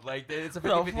canceled. Like it's a 50-50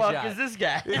 What the fuck shot. is this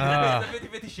guy? It's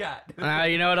a 50-50 shot.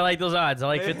 You know what? I like those odds. I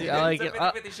like 50. I like it's it.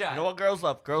 a 50-50 shot. You know what girls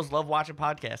love? Girls love watching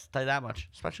podcasts. I'll tell you that much.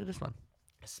 Especially this one.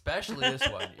 Especially this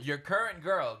one. Your current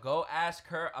girl, go ask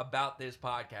her about this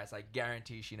podcast. I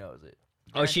guarantee she knows it.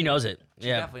 Oh, she knows it. She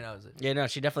Yeah. definitely knows it. Yeah, no,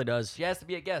 she definitely does. She asked to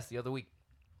be a guest the other week.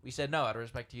 We said no out of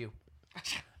respect to you.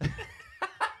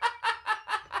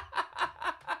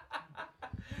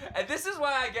 And this is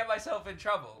why I get myself in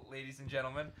trouble, ladies and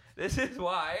gentlemen. This is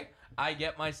why I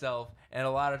get myself in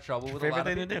a lot of trouble with a lot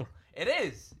Favorite of thing people. to do. It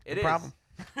is. It is. Problem.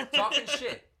 Talking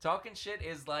shit. Talking shit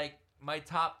is like my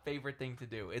top favorite thing to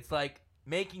do. It's like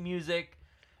making music,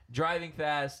 driving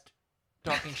fast,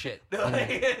 talking shit. Like,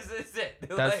 it's it.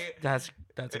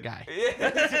 That's a guy.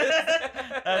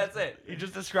 Yeah, that's it. You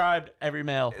just described every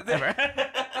male ever.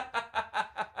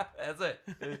 That's it.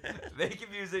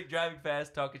 Making music, driving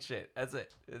fast, talking shit. That's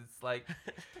it. It's like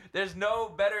there's no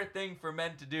better thing for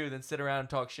men to do than sit around and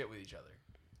talk shit with each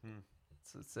other.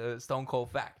 It's a stone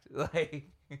cold fact. Like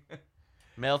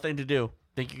Male thing to do.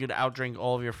 Think you could outdrink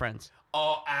all of your friends.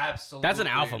 oh, absolutely. That's an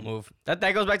alpha move. That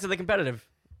goes back to the competitive.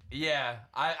 Yeah,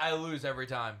 I lose every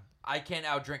time. I can't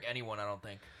outdrink anyone, I don't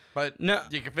think. But No.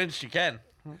 you're convinced you can.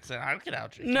 So I can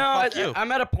outdrink. No, Fuck you.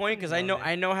 I'm at a point because I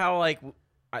know how like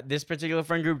this particular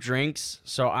friend group drinks,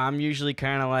 so I'm usually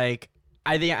kind of like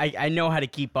I think I know how to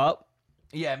keep up.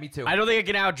 Yeah, me too. I don't think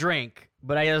I can outdrink,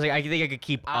 but I was like I think I could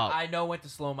keep up. I know when to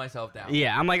slow myself down.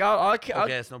 Yeah, I'm like I'll Okay,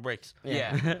 it's no breaks.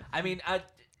 Yeah. I mean,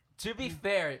 to be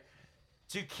fair,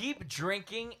 to keep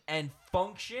drinking and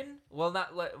function, well,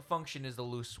 function is a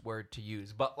loose word to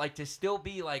use, but like to still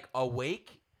be like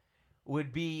awake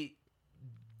would be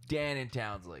Dan and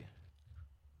Townsley.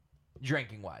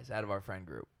 Drinking wise, out of our friend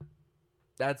group.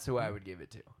 That's who I would give it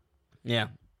to. Yeah,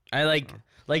 I like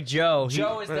Joe.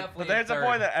 Joe is definitely But there's a third.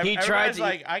 point that He everybody's tried to-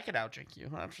 like, I could outdrink you.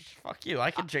 I'm just, fuck you.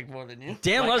 I can drink more than you.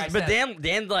 Dan like loves, I but said.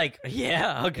 Dan like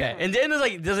yeah okay, and Dan is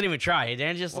like doesn't even try.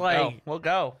 Dan's just We'll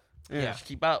go. Yeah. Just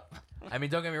keep up. I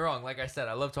mean, don't get me wrong. Like I said,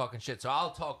 I love talking shit, so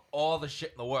I'll talk all the shit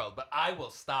in the world, but I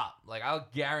will stop. Like, I'll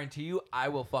guarantee you, I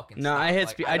will fucking No, stop. I hit Like,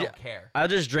 speed. I don't care. I'll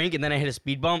just drink and then I hit a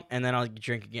speed bump and then I'll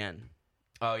drink again.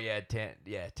 Oh yeah, Tim.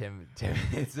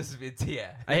 It's just yeah.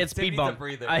 I hit Tim speed needs a bump.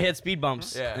 breather. I hit speed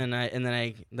bumps. Yeah. And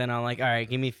then I'm like, all right,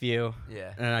 give me a few,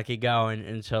 Yeah. and I keep going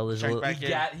until there's a Check little.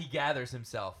 back. He gathers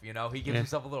himself. You know, he gives Yeah.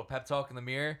 himself a little pep talk in the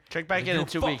mirror. Check back in You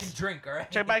 2 fucking weeks. Drink, all right.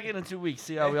 Check back in 2 weeks.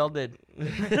 See how we all did.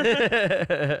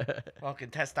 Fucking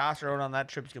testosterone on that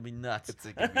trip's gonna be nuts. It's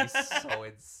gonna be so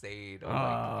insane. Oh my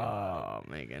god.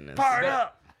 Oh my goodness. Fired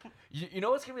up. You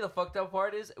know what's gonna be the fucked up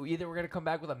part is either we're gonna come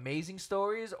back with amazing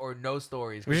stories or no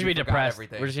stories. We're just 'cause gonna we be forgot depressed.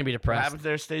 everything. We're just gonna be What depressed. happens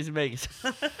there stays in Vegas.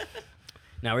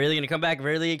 Now we're either gonna come back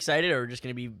really excited or we're just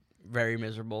gonna be very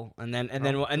miserable, and then Depends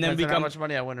on how become much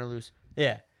money I win or lose.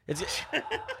 yeah. It's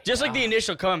just like the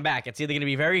initial coming back. It's either gonna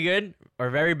be very good or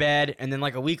very bad, and then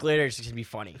like a week later, it's just gonna be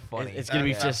funny. Funny. It's gonna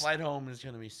be That just flight home is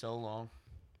gonna be so long.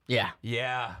 yeah.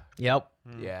 Yeah. Yep.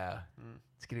 Yeah.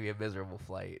 It's gonna be a miserable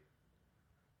flight.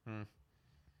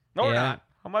 No, we're Yeah. not.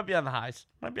 I might be on the highs.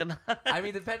 I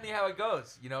mean, depending how it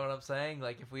goes. You know what I'm saying?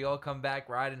 Like, if we all come back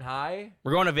riding high.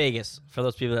 We're going to Vegas for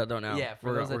those people that don't know. Yeah, for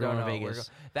we're, those that we're don't going know. to Vegas.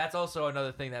 That's also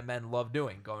another thing that men love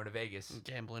doing, going to Vegas.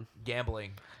 Gambling.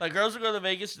 Gambling. Like girls will go to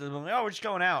Vegas. They'll be like, oh, we're just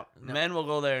going out. No. Men will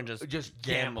go there and just Just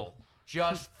gamble.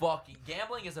 Just fucking.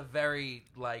 Gambling is a very,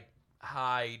 like,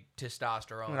 high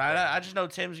testosterone. thing. I just know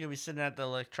Tim's gonna be sitting at the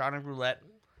electronic roulette,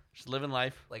 just living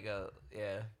life. Like a,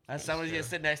 yeah. And somebody's gonna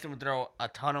sit next to him and throw a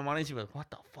ton of money. He's gonna be like, what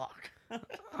the fuck?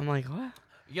 I'm like, what?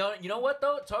 You know what,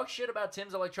 though? Talk shit about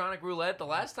Tim's electronic roulette. The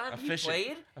last time he Efficient.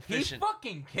 played, Efficient. he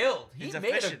fucking killed. He He's made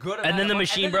efficient. a good amount And then of the money.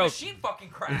 machine and then broke. The machine fucking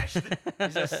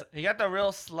crashed. He got the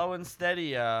real slow and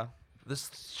steady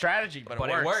strategy, but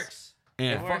It works.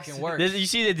 Yeah. It fucking works. You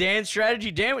see the Dan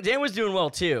strategy? Dan was doing well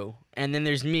too. And then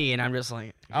there's me, and I'm just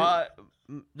like,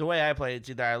 The way I play, it's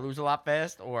either I lose a lot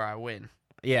fast or I win.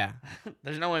 yeah.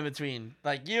 There's no in between.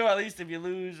 Like you, at least if you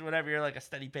lose, whatever, you're like a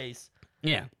steady pace.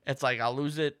 Yeah. It's like I'll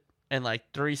lose it in like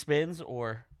 3 spins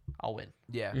or I'll win.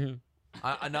 Yeah. Mhm.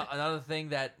 Another thing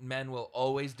that men will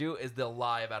always do is they'll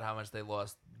lie about how much they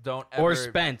lost. Don't ever, Or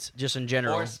spent, just in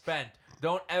general. Or spent.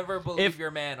 Don't ever believe If-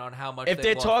 your man on how much. If they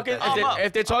they're lost talking, at that I'm up.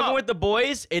 if they're I'm talking up. with the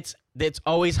boys, it's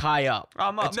always high up.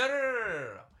 I'm up. No.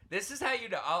 This is how you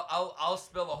know. I'll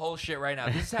spill the whole shit right now.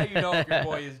 This is how you know if your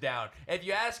boy is down. If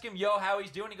you ask him, yo, how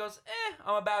he's doing, he goes,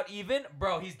 I'm about even.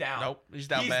 Bro, he's down. Nope, he's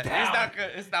down bad. Down. He's not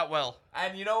good. It's not well.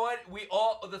 And you know what?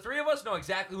 The three of us know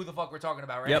exactly who the fuck we're talking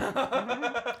about, right?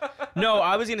 Yep. No,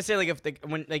 I was gonna say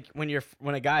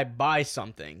when a guy buys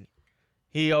something,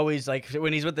 he always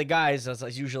when he's with the guys,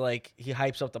 it's usually he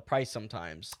hypes up the price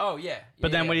sometimes. Oh yeah.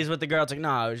 But then when he's with the girl, it's like,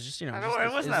 no, it was just It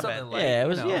wasn't that bad. It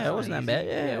wasn't that bad.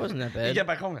 Yeah, it wasn't that bad. You get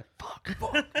back home, fuck.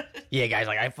 Yeah, guys,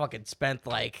 I fucking spent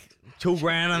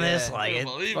 $2,000 on this. Yeah.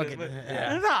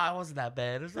 No, it wasn't that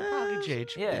bad. It was a pocket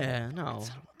change. Yeah, no.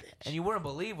 Son of a bitch. And you wouldn't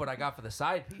believe what I got for the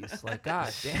side piece. Like,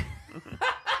 god damn.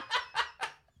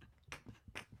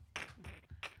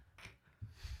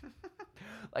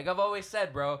 Like I've always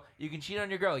said, bro, you can cheat on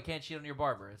your girl, you can't cheat on your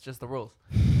barber. It's just the rules.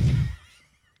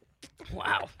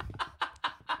 Wow.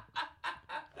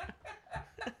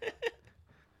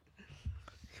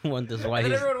 Wonders why And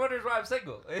then he's everyone wonders why I'm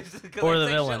single. It's 'cause or I the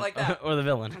say villain shit like that. or the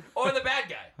villain. Or the bad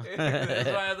guy. That's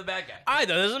why I'm the bad guy.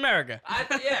 Either. This is America.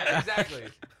 Yeah, exactly.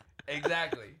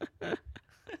 Exactly.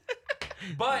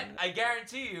 But I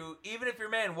guarantee you, even if your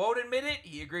man won't admit it,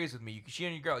 he agrees with me. You can cheat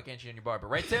on your girl, you can't cheat on your barber.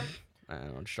 Right, Tim? I don't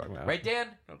know what you're talking about. Right, Dan?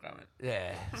 No comment.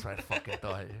 Yeah, that's what I fucking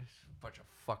thought. Bunch of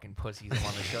fucking pussies on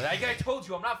the show. I told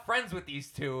you, I'm not friends with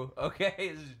these two, okay?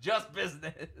 This is just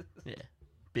business. Yeah,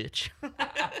 bitch.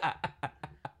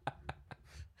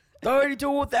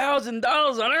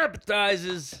 $32,000 on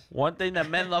appetizers. One thing that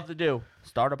men love to do: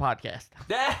 start a podcast.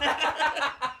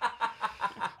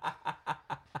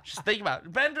 Just think about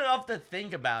it. Men love to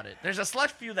think about it. There's a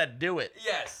select few that do it.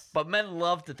 Yes. But men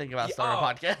love to think about starting a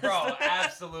podcast. Bro,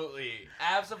 absolutely.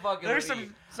 Absolutely. There's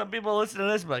some people listening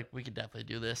to this like, we could definitely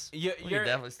do this. You- We could you're-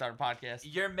 definitely start a podcast.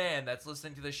 Your man that's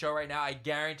listening to the show right now, I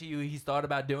guarantee you he's thought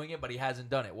about doing it, but he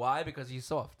hasn't done it. Why? Because he's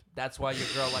soft. That's why your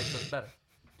girl likes us better.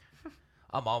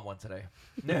 I'm on one today.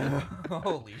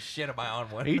 Holy shit, am I on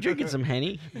one? Are you drinking some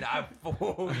Henny? Nah,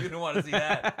 fool. You don't want to see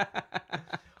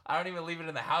that. I don't even leave it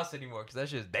in the house anymore because that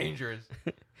shit is dangerous.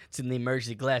 It's in the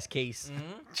emergency glass case.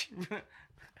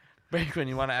 Break when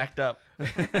you want to act up.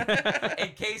 In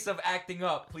case of acting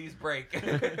up, please break.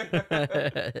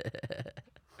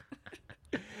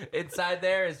 Inside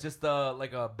there is just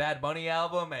a Bad Bunny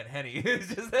album and Henny.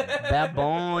 It's just Bad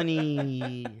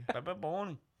Bunny.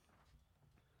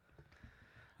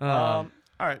 All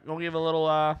right, we'll give a little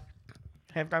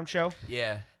halftime show.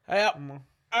 Yeah. Yep.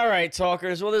 All right,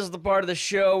 talkers. Well, this is the part of the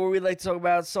show where we like to talk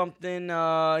about something.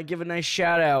 Give a nice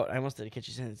shout out. I almost did catch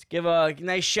your sentence. Give a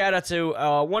nice shout out to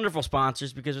wonderful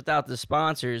sponsors, because without the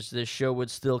sponsors, this show would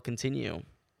still continue.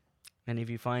 Any of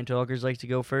you fine talkers like to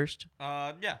go first?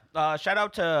 Yeah. Shout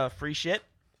out to Free Shit,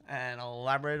 and I'll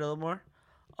elaborate a little more.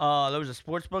 There was a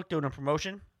sports book doing a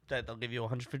promotion that they'll give you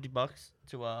 $150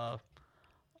 to a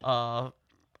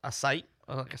site,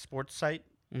 like a sports site,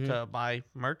 to buy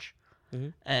merch.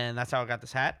 And that's how I got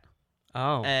this hat.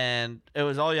 Oh. And it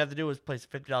was all you have to do was place a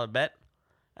 $50 bet,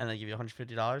 and they give you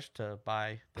 $150 to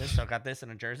buy this. So I got this and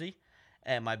a jersey,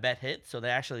 and my bet hit. So they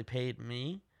actually paid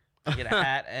me to get a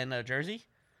hat and a jersey.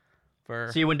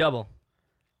 So you win double.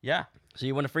 Yeah. So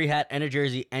you won a free hat and a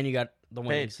jersey, and you got the Paid.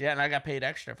 wings. Yeah, and I got paid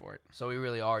extra for it. So we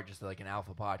really are just like an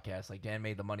alpha podcast. Like Dan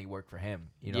made the money work for him.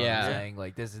 You know what Yeah. I'm saying?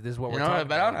 Like this is what You we're know, talking I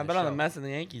bet about. on the Mets and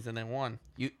the Yankees, and they won.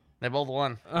 They both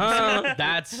won.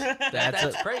 That's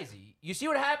That's crazy. You see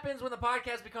what happens when the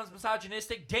podcast becomes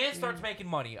misogynistic? Dan starts making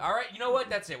money. All right, you know what?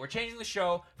 That's it. We're changing the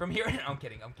show from here. I'm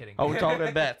kidding. Oh, we're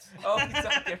talking bets. Oh, we're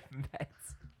talking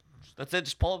bets. That's it.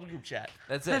 Just pull up the group chat.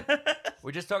 That's it.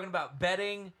 We're just talking about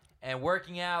betting and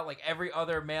working out like every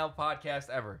other male podcast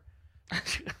ever.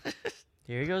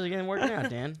 Here he goes again, working out,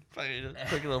 Dan.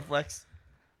 Quick little flex.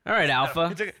 All right, Alpha.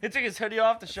 He took his hoodie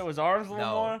off to show his arms a little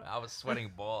No, more. I was sweating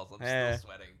balls. I'm Yeah. still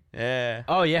sweating. Yeah.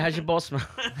 Oh yeah, how's your balls smell?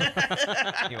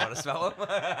 You want to smell them?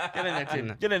 Get in there,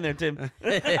 Tim. Get in there, Tim.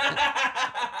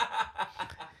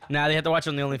 Nah, they have to watch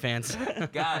on the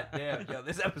OnlyFans. God damn, yo,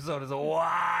 this episode is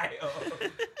wild.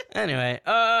 Anyway,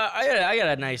 I got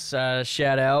a nice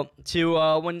shout out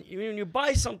to when you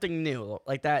buy something new,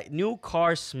 like that new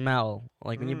car smell,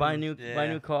 like when you buy a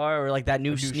new car, or like that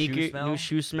new new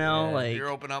shoe smell? smell, like You're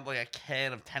opening up like a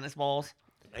can of tennis balls.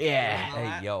 yeah.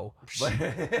 Hey, yo.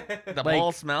 The Like-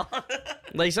 ball smell.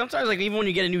 Like sometimes, like even when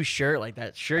you get a new shirt, like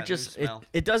that shirt That new just smell.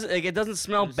 it doesn't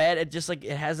smell bad. It just like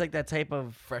it has like that type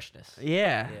of Freshness.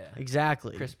 yeah, Yeah.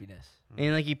 exactly. Crispiness.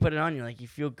 And like you put it on, you're like you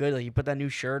feel good. Like you put that new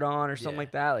shirt on or something Yeah.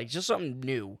 like that. Like just something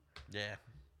new. Yeah.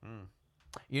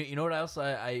 You know what else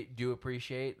I do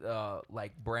appreciate?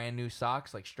 Like brand new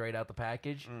socks, like straight out the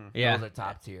package. Yeah. Those are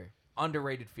top tier.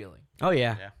 Underrated feeling. Oh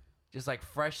yeah. Yeah. Just like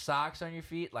fresh socks on your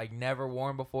feet, like never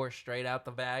worn before, straight out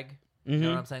the bag. You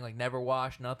know what I'm saying? Like never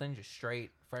washed, nothing, just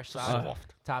straight fresh socks.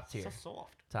 Soft. Top tier. So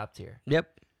soft. Top tier. Yep.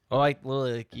 Or like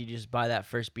literally, like you just buy that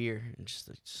first beer and just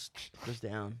goes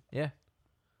down. Yeah.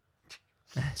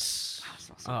 Smells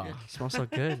so Oh, good. it smells so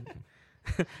good.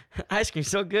 Ice cream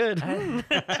so good. Popcorn.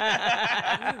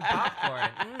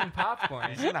 Popcorn.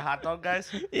 You seen the hot dog guys?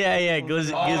 Yeah.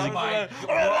 Goes. Oh my god.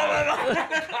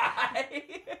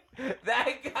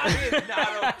 That guy is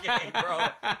not okay, bro.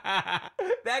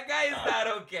 That guy is not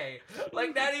okay.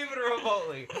 Like, not even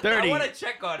remotely. 30. I want to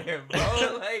check on him,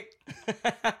 bro. Like,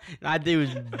 That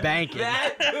dude was banking.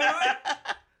 that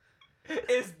dude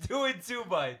is doing too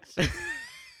much.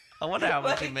 I wonder how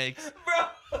much he Like, makes. Bro.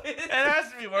 It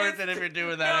has to be worth it if you're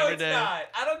doing that no, every it's day. not.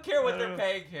 I don't care what they're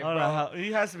paying him, I don't bro. know how,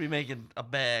 he has to be making a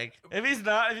bag. If he's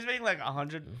not, if he's making like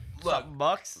 $100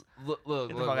 bucks, Look, Get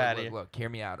the fuck outta here. hear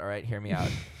me out, all right? Hear me out.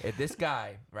 If this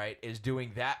guy, right, is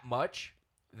doing that much,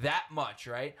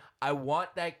 right, I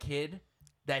want that kid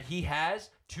that he has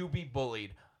to be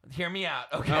bullied. Hear me out,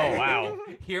 okay? Oh, wow.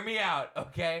 Hear me out,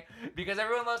 okay? Because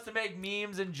everyone loves to make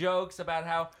memes and jokes about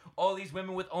how all these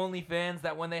women with OnlyFans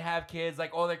that when they have kids,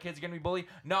 like all their kids are gonna be bullied.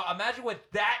 No, imagine what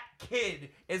that kid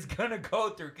is gonna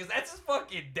go through, because that's his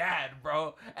fucking dad,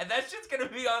 bro. And that shit's gonna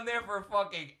be on there for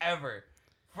fucking ever.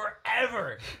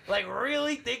 Forever. Like,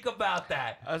 really think about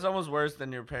that. that's almost worse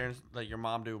than your parents, like your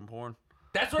mom doing porn.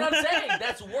 That's what I'm saying.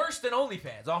 That's worse than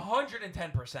OnlyFans.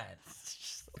 110%.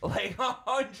 Like,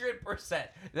 100%.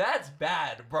 That's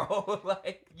bad, bro.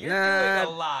 Like, you're doing a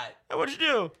lot. Hey, what'd you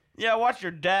do? Yeah, watch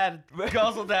your dad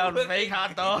guzzle down fake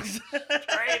hot dogs.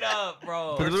 Straight up,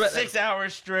 bro. For 6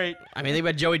 hours straight. I mean, think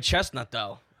about Joey Chestnut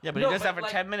though. Yeah, but No, he does but that for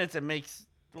like- 10 minutes and makes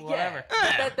whatever.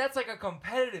 Yeah, but that's like a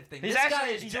competitive thing. He's This guy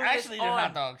actually, is he's doing actually this eating on-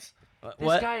 hot dogs. This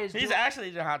What? guy is He's doing... actually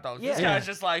eating hot dogs. This Yeah. guy's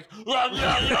just like, Wait,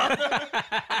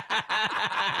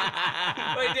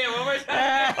 Dan, one more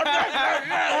time.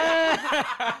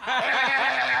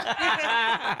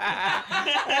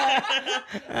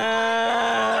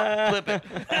 flip it.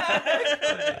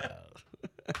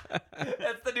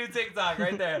 That's the new TikTok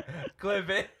right there. Clip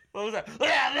it. What was that?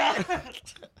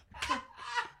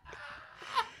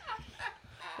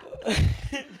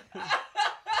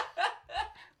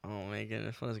 Oh my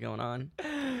goodness, what is going on?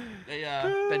 They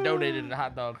donated the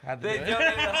hot dog. Had to They do it.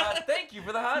 donated a hot... Thank you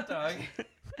for the hot dog.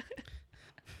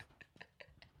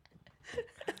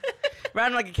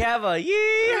 Riding like a cava,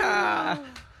 yeah.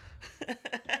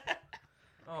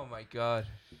 Oh my god.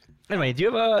 Anyway, do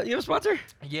you have a sponsor?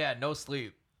 Yeah, no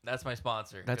sleep. That's my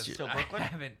sponsor. That's 'cause your- Still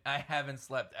Brooklyn? I haven't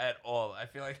slept at all. I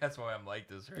feel like that's why I'm like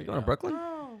this right You going now. to Brooklyn?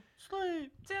 Oh,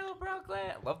 sleep. To Brooklyn.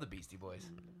 Love the Beastie Boys.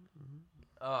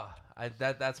 Oh,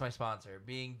 that's my sponsor.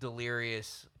 Being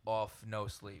delirious off no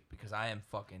sleep because I am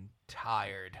fucking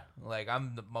tired. Like,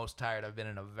 I'm the most tired I've been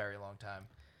in a very long time.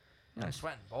 I'm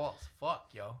sweating balls. Fuck,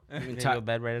 yo. Can you go to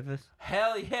bed right at this?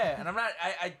 Hell yeah. And I'm not,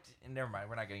 never mind.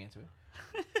 We're not getting into it.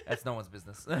 That's no one's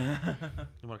business. You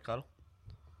want to cuddle?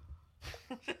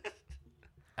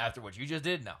 After what you just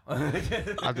did, no.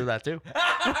 I'll do that too.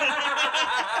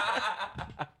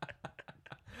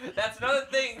 That's another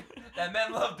thing that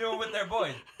men love doing with their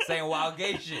boys. Saying wild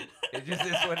gay shit. It just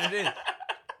is what it is.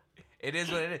 It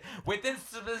is what it is. Within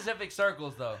specific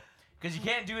circles, though. Because you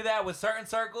can't do that with certain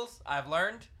circles. I've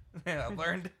learned. I've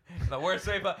learned the worst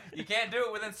way, but you can't do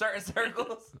it within certain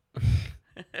circles.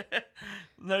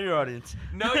 Know your audience.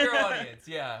 Know your audience,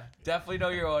 yeah. Definitely know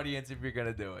your audience if you're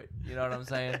going to do it. You know what I'm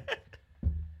saying?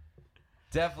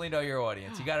 Definitely know your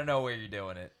audience. You got to know where you're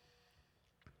doing it.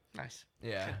 Nice.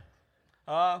 Yeah.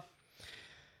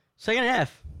 Second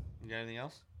half. You got anything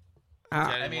else? You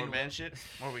got any I mean- more man shit?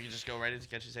 Or we can just go right into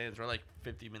Catch His Hands. We're like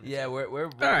 50 minutes. Yeah, in. we're All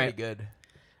pretty right. good.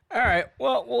 All right.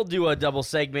 Well, we'll do a double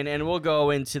segment, and we'll go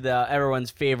into the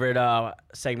everyone's favorite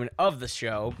segment of the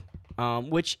show,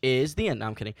 which is the end. No,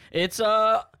 I'm kidding. It's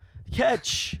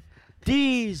Catch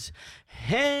These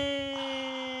Hands.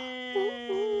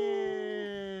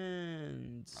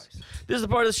 This is the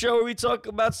part of the show where we talk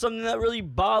about something that really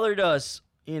bothered us,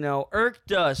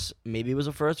 irked us. Maybe it was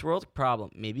a first world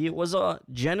problem. Maybe it was a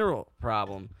general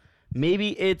problem.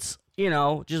 Maybe it's,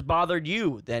 just bothered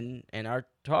you then and our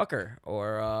talker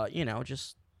or,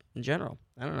 just in general.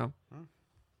 I don't know.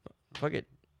 Fuck it.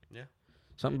 Yeah.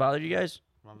 Something bothered you guys?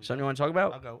 Want me to Something you go? want to talk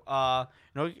about? I'll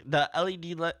go. The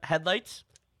LED headlights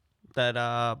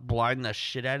that blind the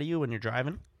shit out of you when you're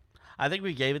driving? I think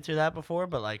we gave it to that before,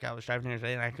 but like I was driving here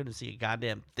today and I couldn't see a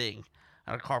goddamn thing.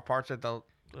 And a car parked or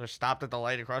stopped at the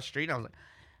light across the street. And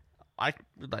I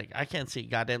was I can't see a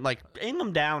goddamn, like aim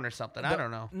them down or something. I don't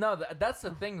know. No, that's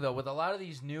the thing though. With a lot of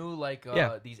these new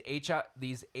Yeah. these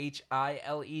HI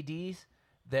LEDs,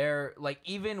 they're like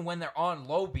even when they're on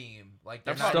low beam, like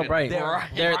they're They're not Still fucking bright.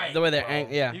 They're bright, the way they're bro.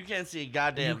 yeah. You can't see a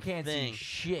goddamn You can't thing. see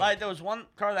shit. Like there was one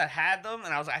car that had them,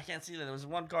 and I was like, I can't see that. There was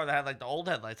one car that had like the old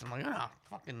headlights. I'm like,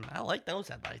 I like those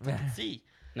headlights. I can see.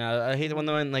 No, I hate the one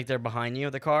like they're behind you,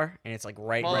 the car, and it's like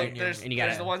right, Well, right, there's, and you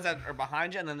there's gotta. the ones that are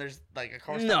behind you, and then there's like a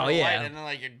car. No, light, yeah. and then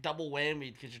like you're double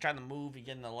whammy because you're trying to move. You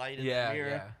get in the light in Yeah, the mirror.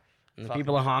 yeah. And the Fucking-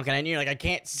 people are honking at you. You're like, I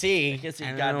can't see. I can't see I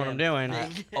don't know what I'm doing.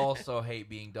 goddamn I also hate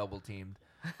being double teamed.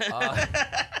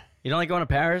 You don't like going to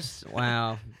Paris?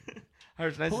 Wow.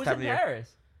 It's nice Who's this time in of year.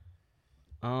 Paris?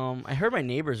 I heard my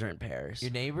neighbors are in Paris.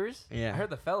 Your neighbors? Yeah. I heard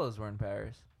the fellas were in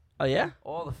Paris. Oh yeah?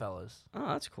 All the fellas. Oh,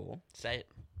 that's cool. Say it.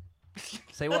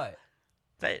 Say what?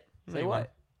 Say it. Say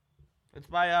what? It's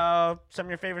by some of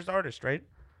your favorite artists, right?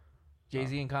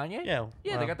 Jay-Z and Kanye? Yeah.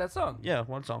 Yeah, they got that song. Yeah,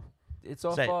 one song. It's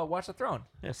off Say it. Watch the Throne.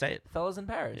 Yeah, say it. Fellas in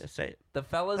Paris. Yeah, say it. The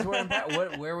fellas were in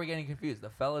Paris. Where are we getting confused? The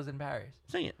fellas in Paris.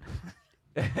 Sing it.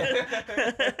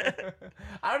 I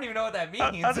don't even know what that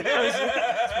means.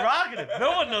 It's prerogative.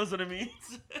 No one knows what it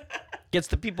means. Gets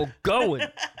the people going.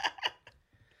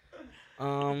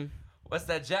 What's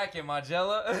that jacket,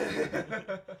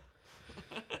 Margella?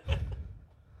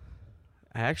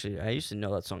 I used to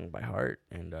know that song by heart,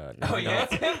 and now Oh I yeah.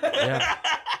 don't. Yeah.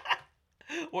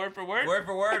 Word for word. Word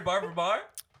for word, bar for bar.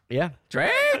 Yeah.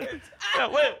 Drake. Yeah,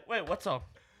 wait, what song?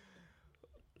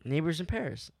 Neighbors in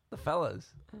Paris. The fellas.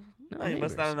 No, Oh, you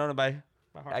must not have known it by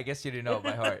heart. I guess you do know it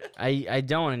by heart. I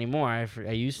don't anymore.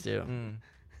 I used to. Mm.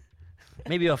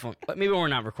 Maybe maybe we're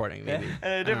not recording. Maybe.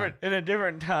 In a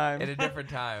different time. In a different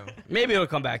time. Maybe it'll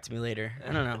come back to me later.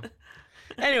 I don't know.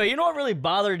 Anyway, you know what really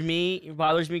bothers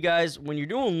me, guys? When you're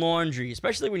doing laundry,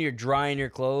 especially when you're drying your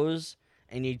clothes,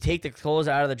 and you take the clothes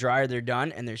out of the dryer, they're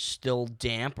done, and they're still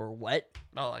damp or wet.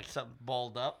 Oh, like something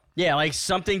balled up. Yeah, like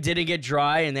something didn't get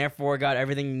dry, and therefore got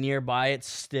everything nearby it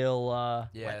still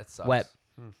Yeah, it sucks. wet.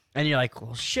 And you're like,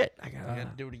 well, shit, I I gotta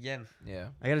gotta do it again. Yeah.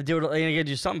 do it. I gotta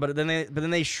do something. But then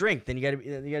they shrink. Then you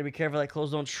gotta be careful that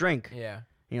clothes don't shrink. Yeah. And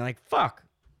you're like, fuck.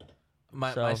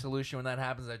 My So- solution when that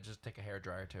happens, I just take a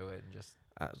hairdryer to it and just.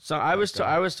 So I was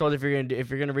told if you're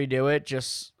gonna redo it,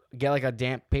 just get like a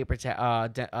damp paper towel.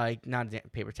 Not a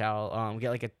damp paper towel. Get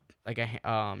like a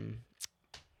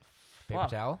Paper Fuck.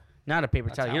 towel? not a paper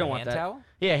A towel. You towel, don't want Hand that. towel?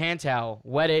 Yeah, hand towel.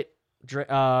 Wet it.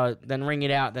 Then wring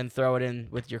it out. Then throw it in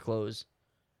with your clothes.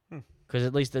 Because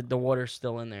at least the water's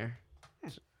still in there.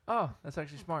 Oh, that's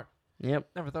actually smart. Yep.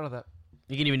 Never thought of that.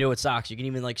 You can even do it with socks. You can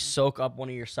even like soak up one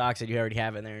of your socks that you already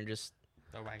have in there and just.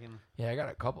 Throw back in. Yeah, I got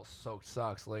a couple soaked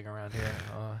socks laying around here.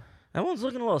 That one's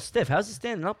looking a little stiff. How's it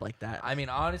standing up like that? I mean,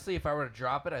 honestly, if I were to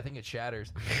drop it, I think it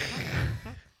shatters.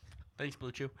 Thanks,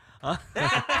 Blue Chew.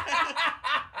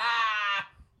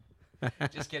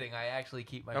 Just kidding. I actually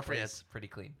keep my Go for place pretty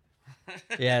clean.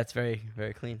 Yeah, it's very,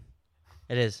 very clean.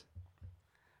 It is.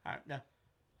 All right, no.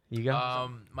 You go.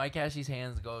 Mike Cashie's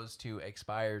hands goes to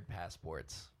expired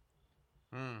passports.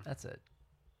 That's it.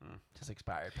 Just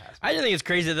expired passports. I just think it's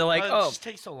crazy. They're like, It oh, just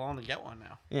takes so long to get one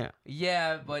now. yeah.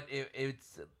 Yeah, but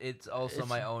it's also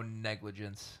my own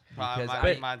negligence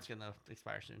because Mine's gonna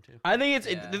expire soon too. I think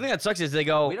Yeah. the thing that sucks is they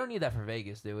go. we don't need that for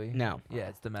Vegas, do we? No. Yeah,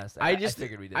 it's domestic. I just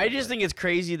figured we did. I just think it's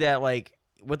crazy that like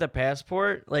with a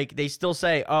passport, like they still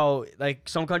say, oh, like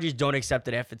some countries don't accept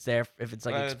it if it's there, if it's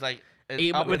like It's like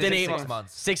within 6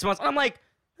 months. 6 months. I'm like,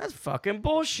 that's fucking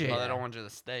bullshit. Well, they don't want you to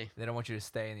stay. They don't want you to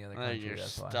stay in the other country. You're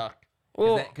That's why. stuck.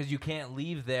 Well, Because you can't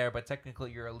leave there, but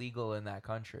technically you're illegal in that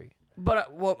country. but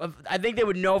I think they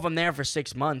would know if I'm there for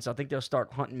 6 months. I think they'll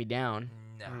start hunting me down.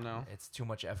 No. It's too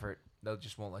much effort. They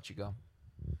just won't let you go.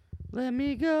 Let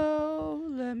me go,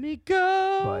 let me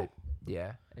go. But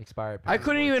yeah, expired. I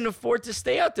couldn't even afford to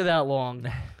stay out there that long.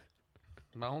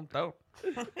 No, don't.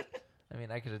 I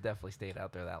mean, I could have definitely stayed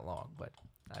out there that long, but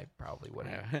I probably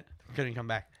wouldn't. Yeah. Couldn't come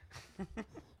back.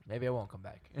 Maybe I won't come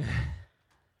back.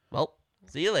 Well,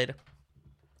 see you later.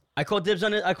 I called dibs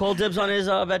on his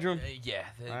bedroom. Yeah,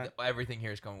 Alright. everything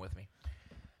here is going with me.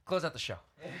 Close out the show.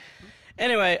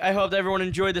 Anyway, I hope that everyone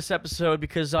enjoyed this episode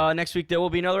because next week there will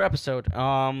be another episode.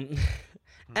 And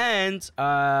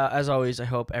as always, I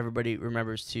hope everybody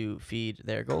remembers to feed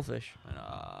their goldfish.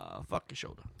 And fuck your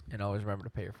shoulder. And always remember to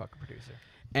pay your fucking producer.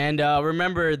 And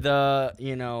remember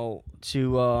to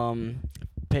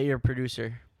pay your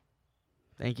producer.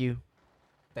 Thank you.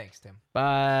 Thanks, Tim.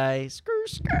 Bye. Screw.